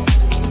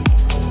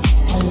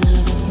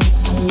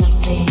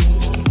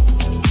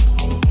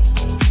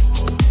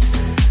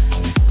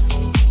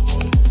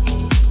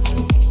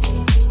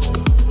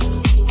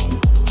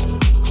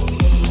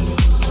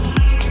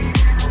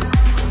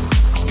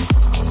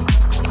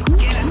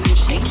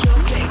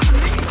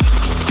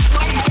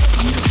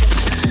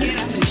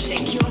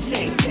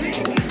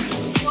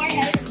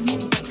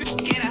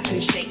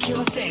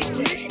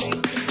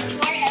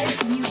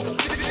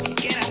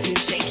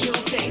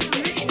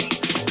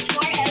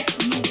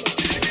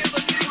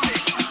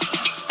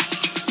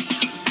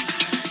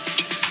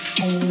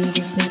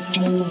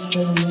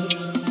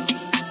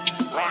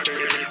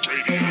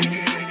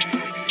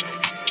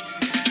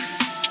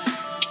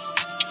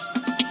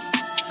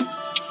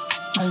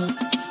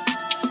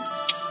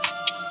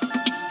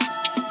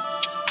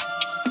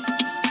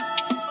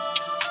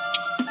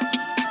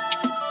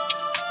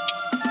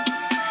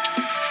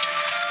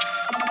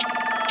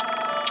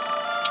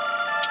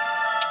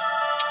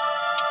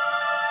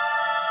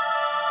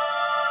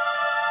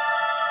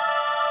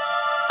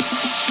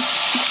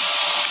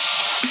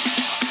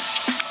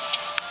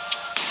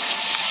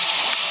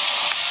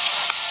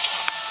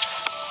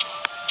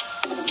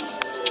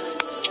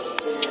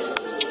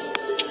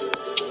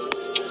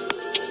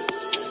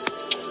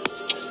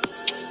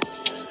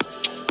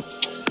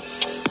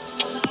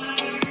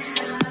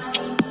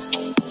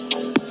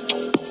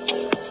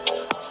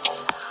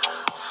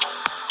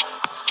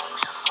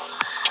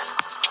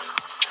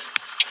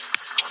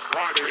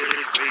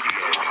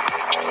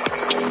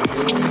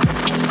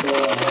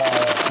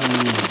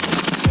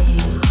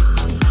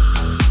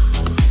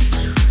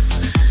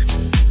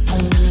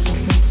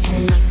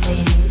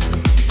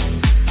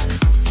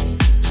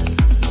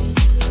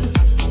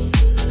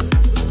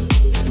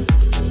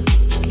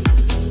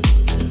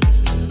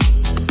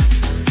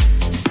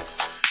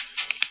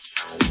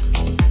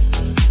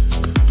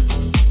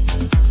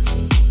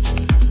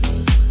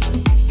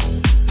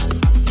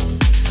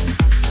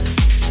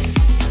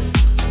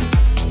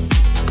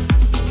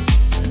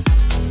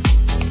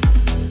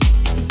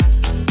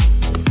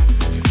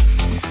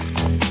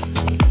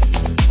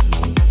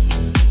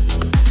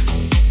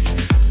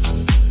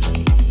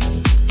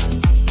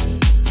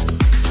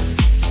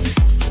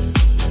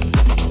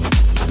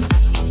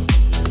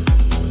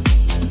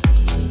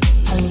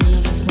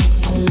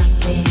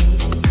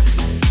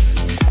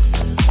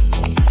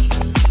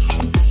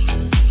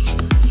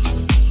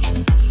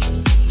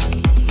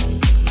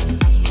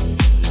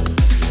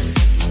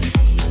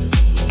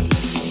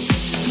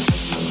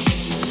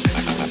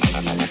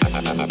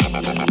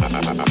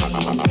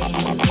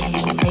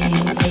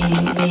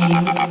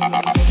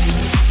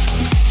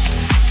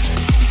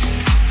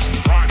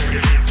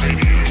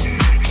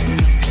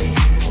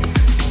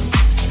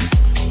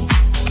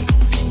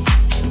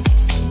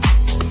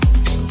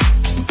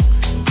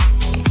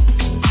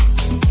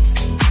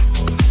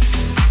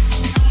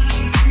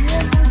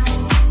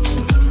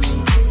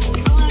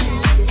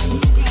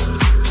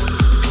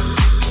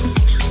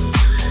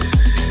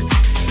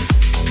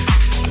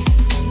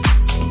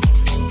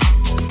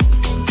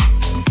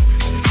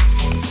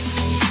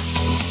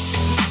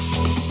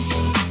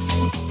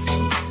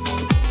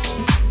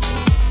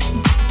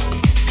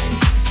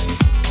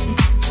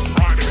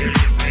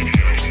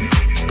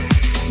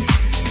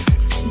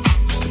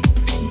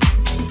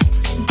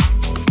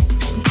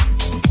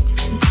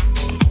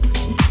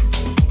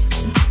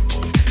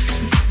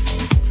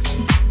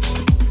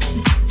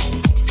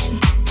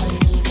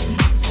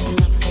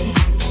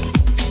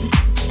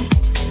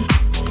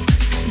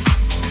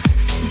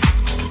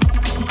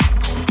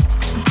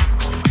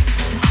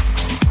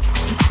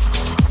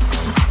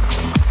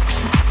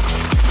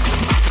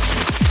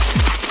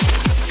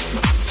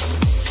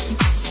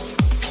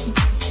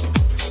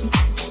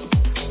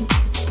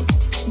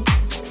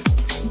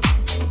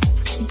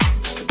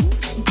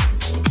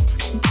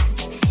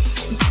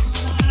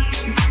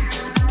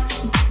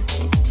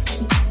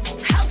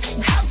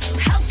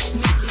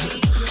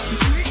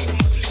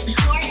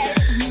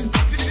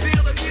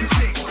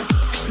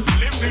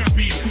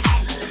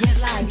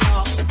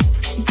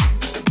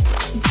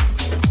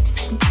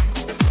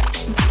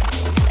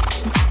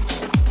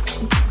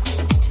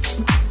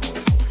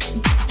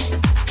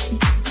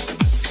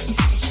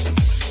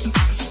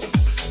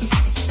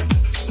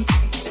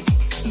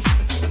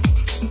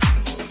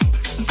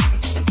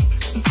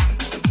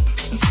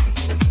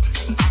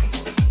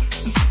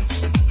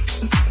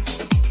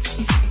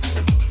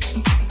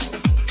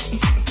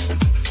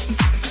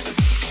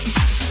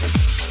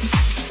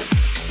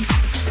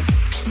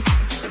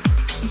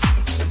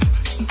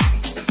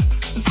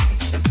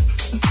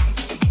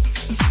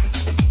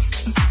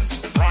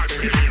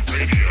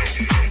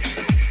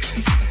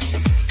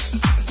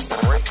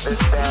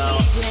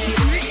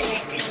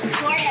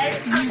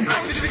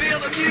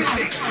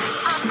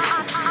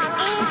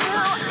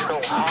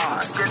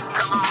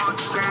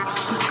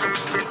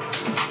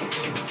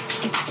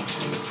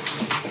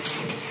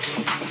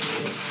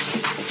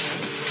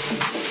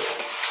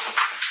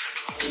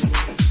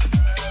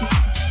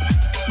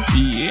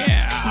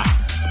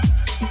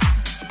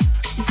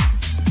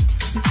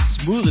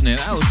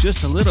 out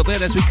just a little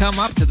bit as we come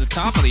up to the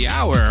top of the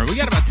hour. We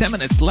got about 10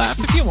 minutes left,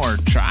 a few more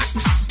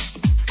tracks.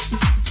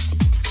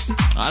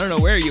 I don't know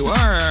where you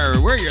are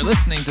or where you're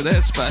listening to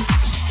this, but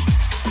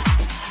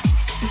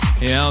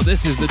you know,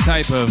 this is the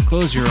type of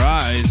close your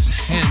eyes,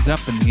 hands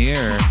up in the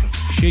air,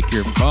 shake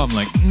your bum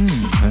like,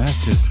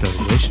 that's just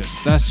delicious.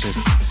 That's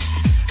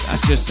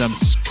just some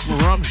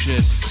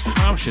scrumptious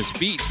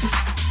beats.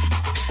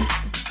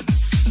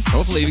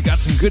 Hopefully we got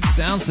some good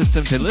sound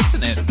system to listen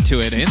to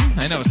it in.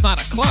 I know it's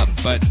not a club,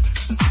 but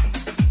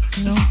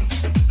you know,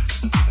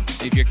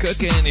 if you're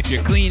cooking, if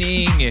you're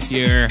cleaning, if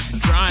you're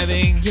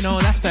driving, you know,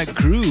 that's that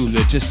groove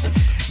that just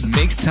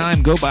makes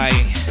time go by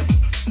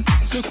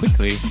so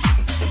quickly.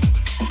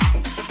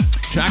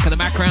 Track in the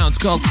background is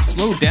called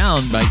Slow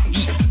Down by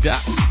Eat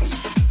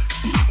Dust.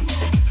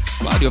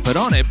 Claudio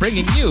Ferrone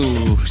bringing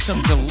you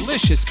some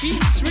delicious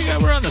beats.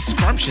 We're on the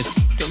scrumptious,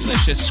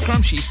 delicious,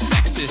 scrumptious,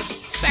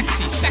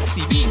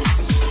 sexy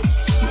beats.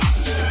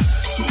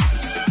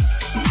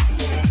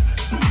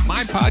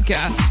 My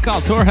podcast is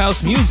called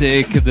TorHouse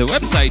Music. The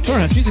website,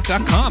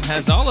 torhousemusic.com,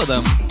 has all of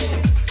them.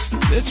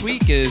 This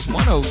week is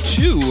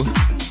 102.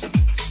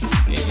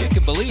 If you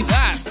can believe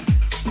that.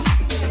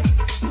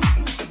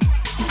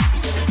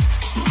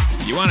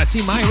 You want to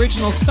see my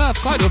original stuff?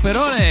 Claudio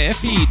Ferrone,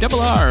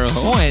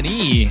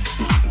 Ferrone.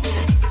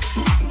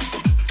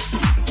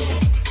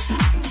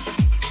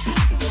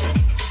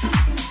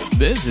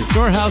 This is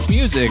TorHouse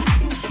Music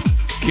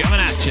coming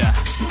at ya.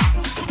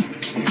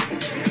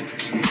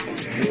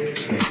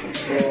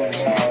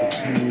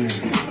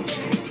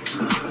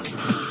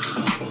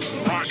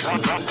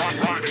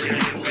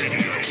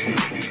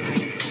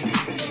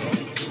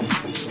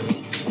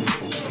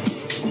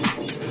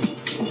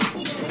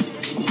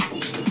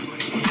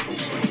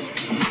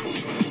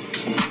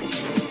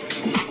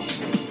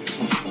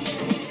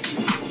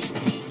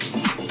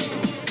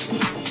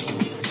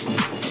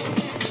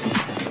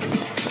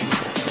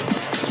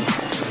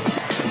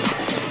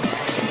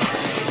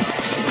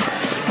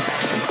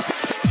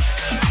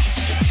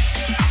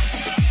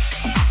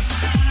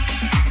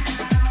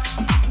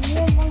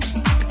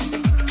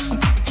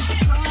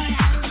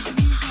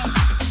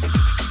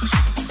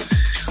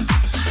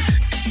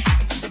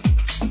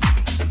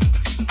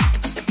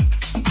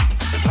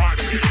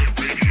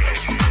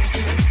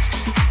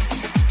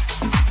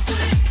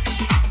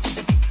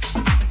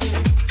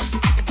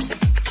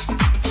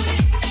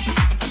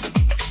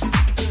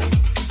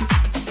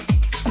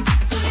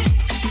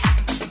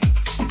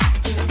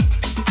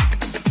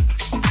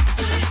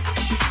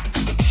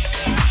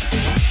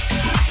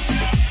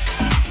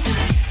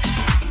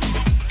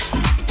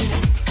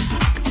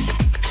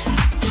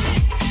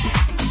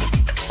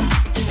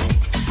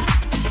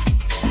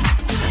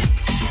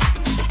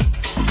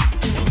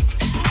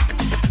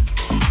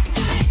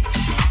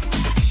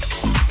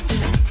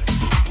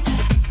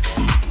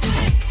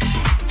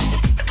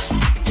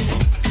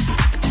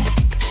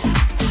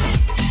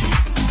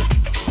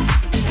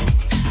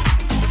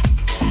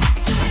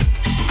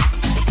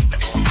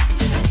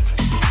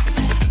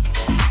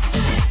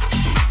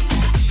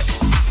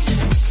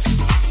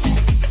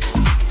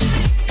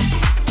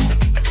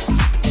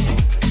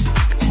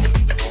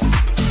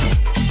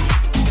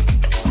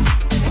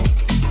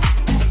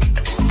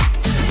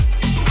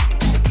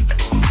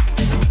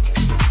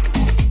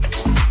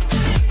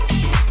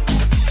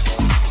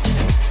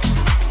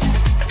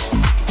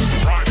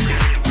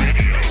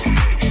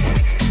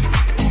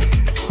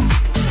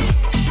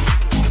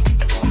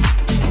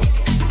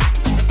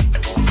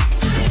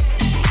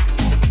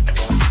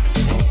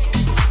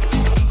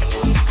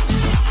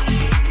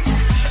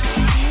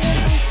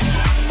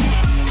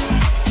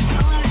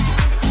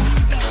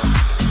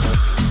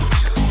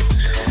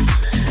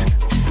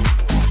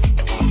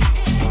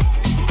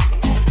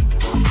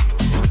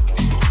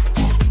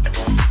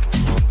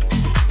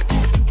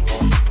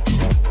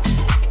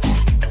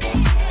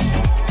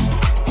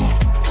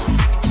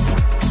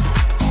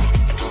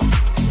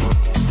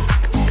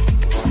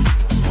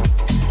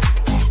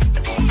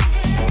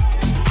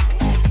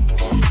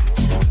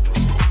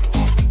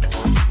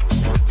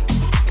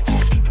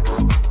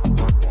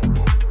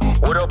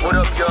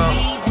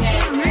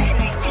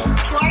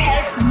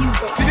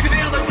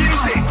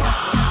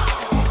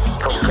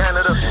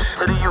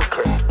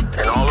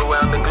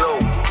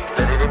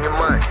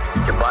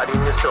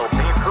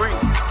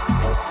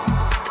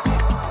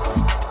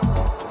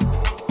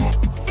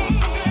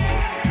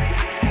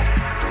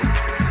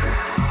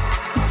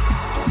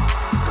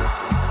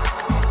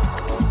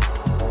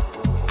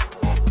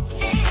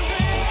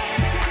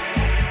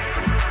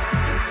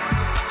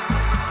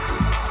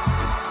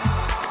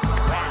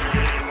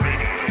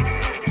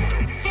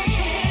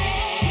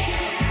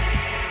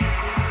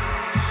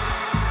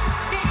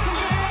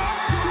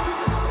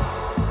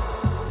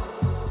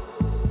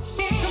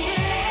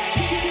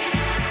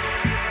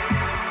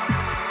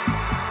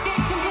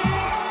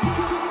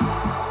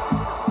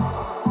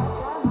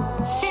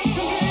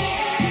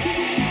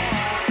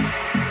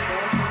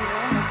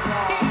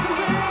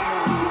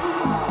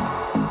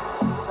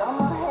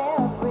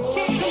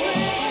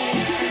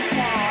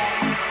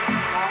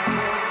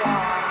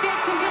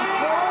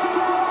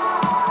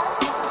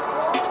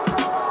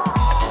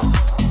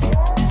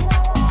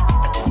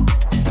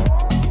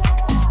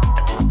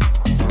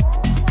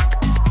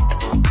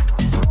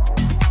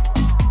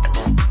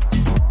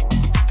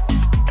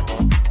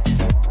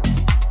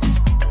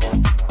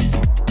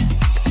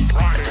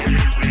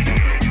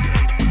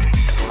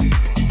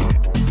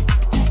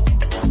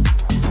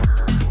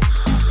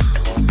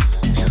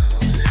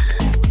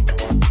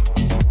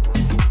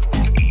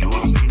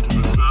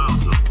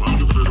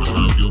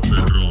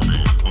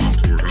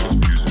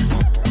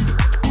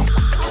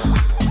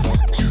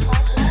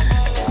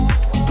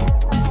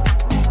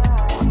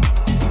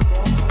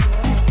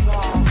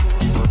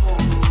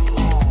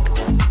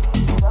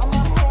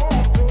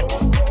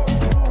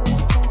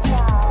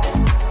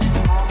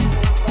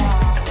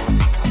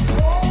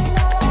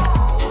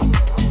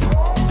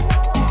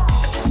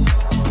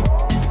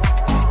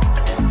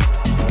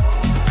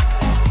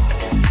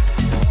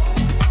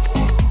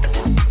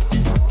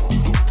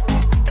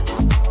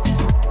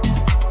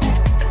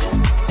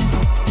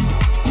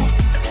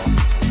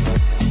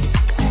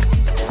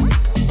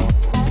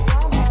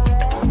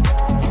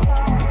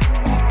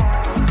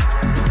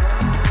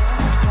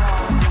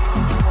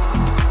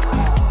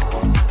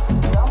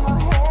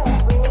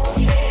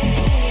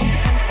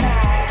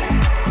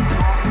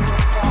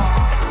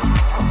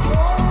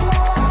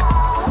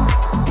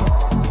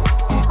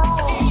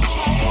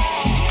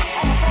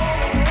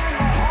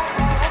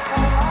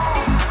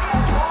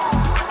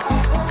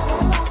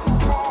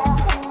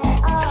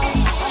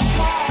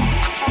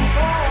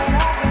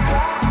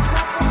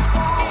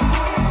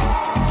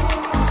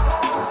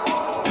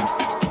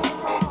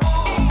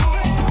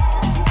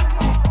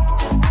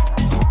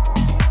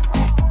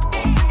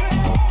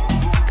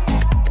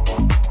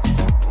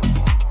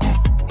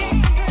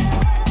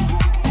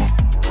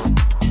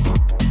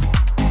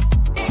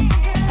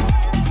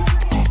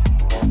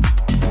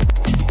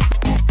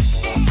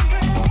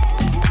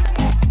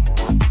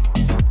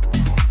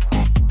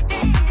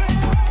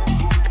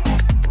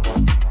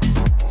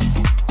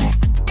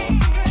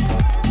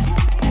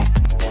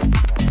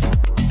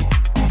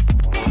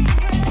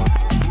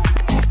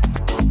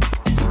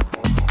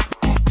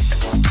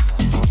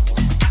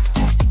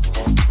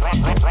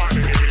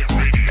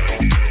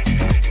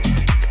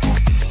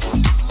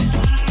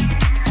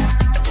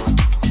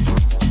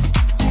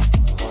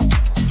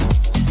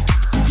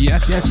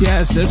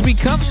 Yes. As we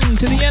come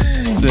to the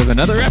end of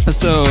another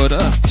episode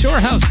of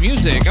TorHouse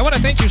Music, I want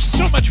to thank you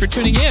so much for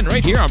tuning in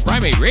right here on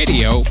Primate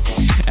Radio.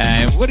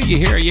 And what do you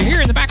hear? You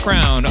hear in the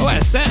background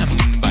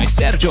OSM by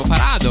Sergio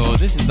Parrado.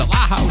 This is the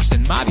Lauhaus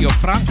and Mayo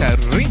Franca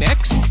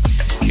remix.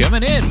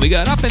 Coming in, we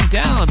got Up and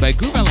Down by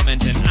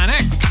GruuvElement and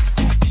Anek.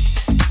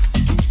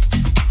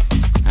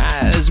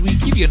 As we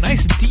give you a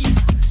nice deep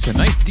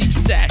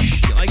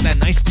sesh. You like that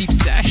nice deep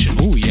sesh?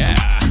 Oh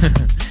yeah.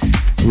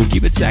 We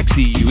keep it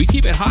sexy. We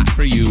keep it hot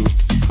for you.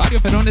 Claudio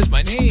Ferrone is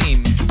my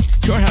name.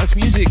 TorHouse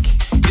Music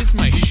is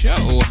my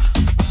show.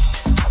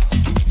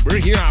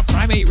 We're here on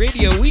Primate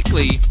Radio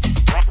Weekly.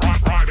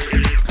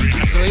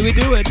 That's the way we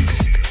do it.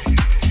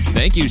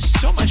 Thank you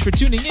so much for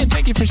tuning in.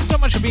 Thank you so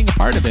much for being a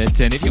part of it.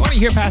 And if you want to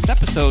hear past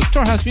episodes,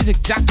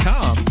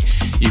 TorHouseMusic.com.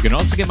 You can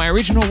also get my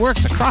original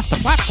works across the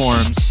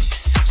platforms: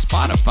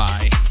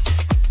 Spotify,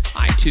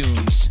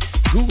 iTunes,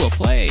 Google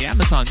Play,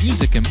 Amazon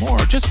Music, and more.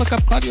 Just look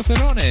up Claudio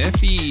Ferrone,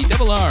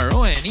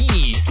 Ferrone.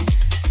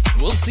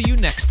 We'll see you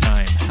next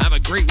time. Have a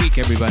great week,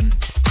 everyone.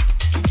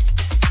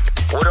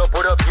 What up,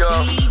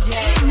 y'all?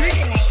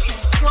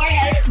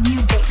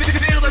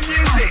 Feel the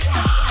music.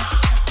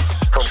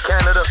 From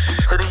Canada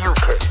to the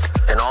UK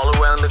and all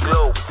around the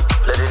globe.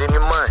 Let it in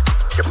your mind,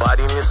 your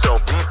body and your soul.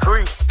 Be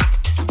free.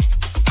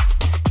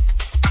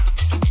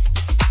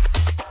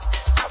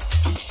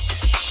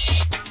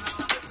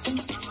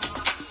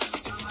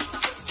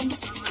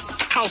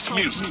 House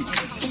music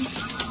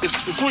is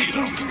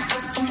freedom.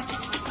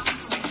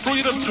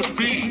 Freedom to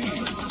be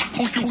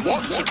who you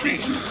want to be.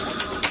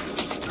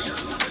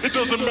 It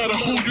doesn't matter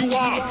who you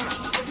are.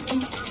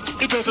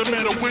 It doesn't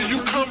matter where you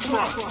come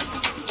from.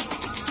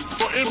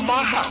 For in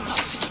my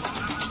house,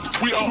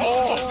 we are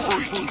all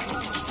free.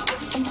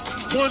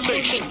 One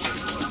nation,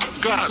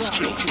 God's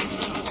children,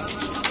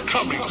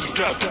 coming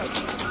together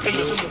in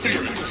the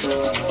spirit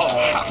of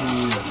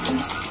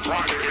house.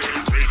 Right.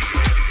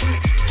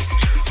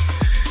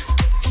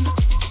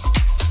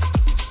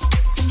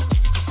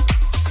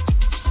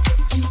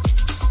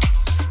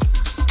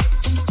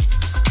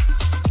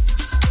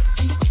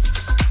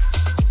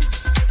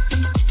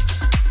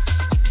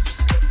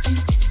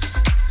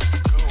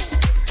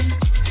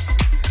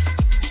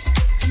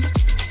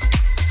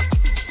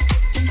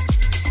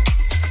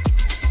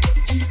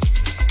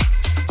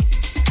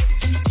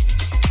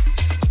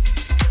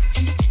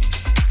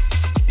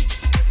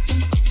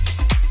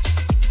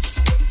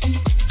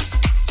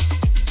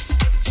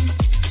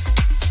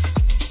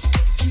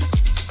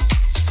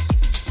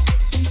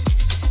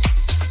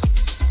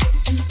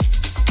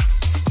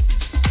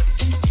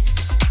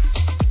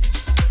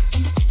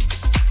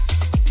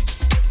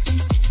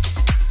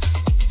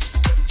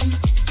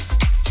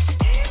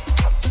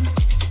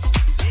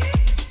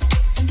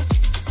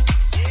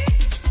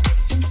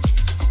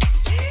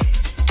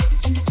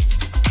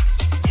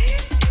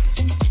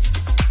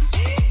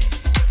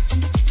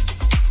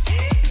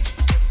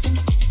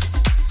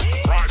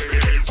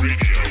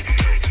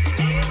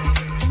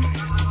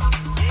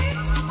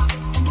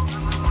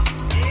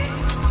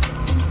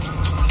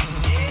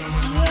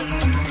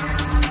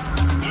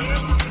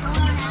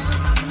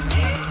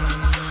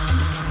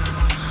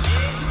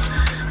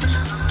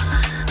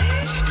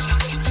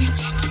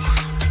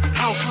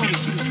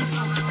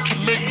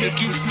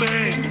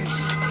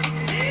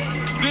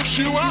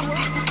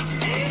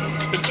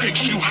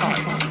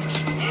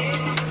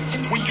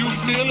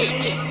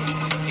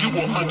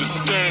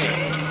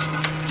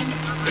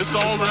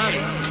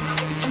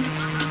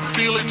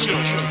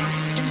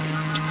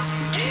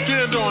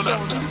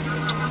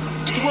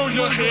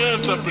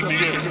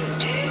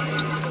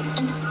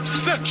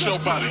 Your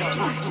body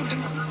free.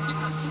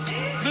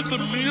 Let the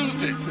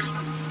music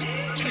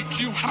take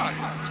you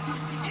higher.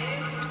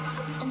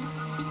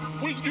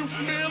 When you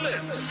feel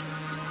it,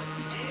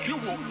 you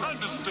will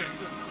understand.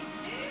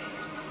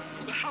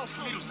 The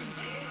house music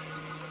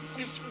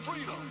is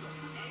freedom.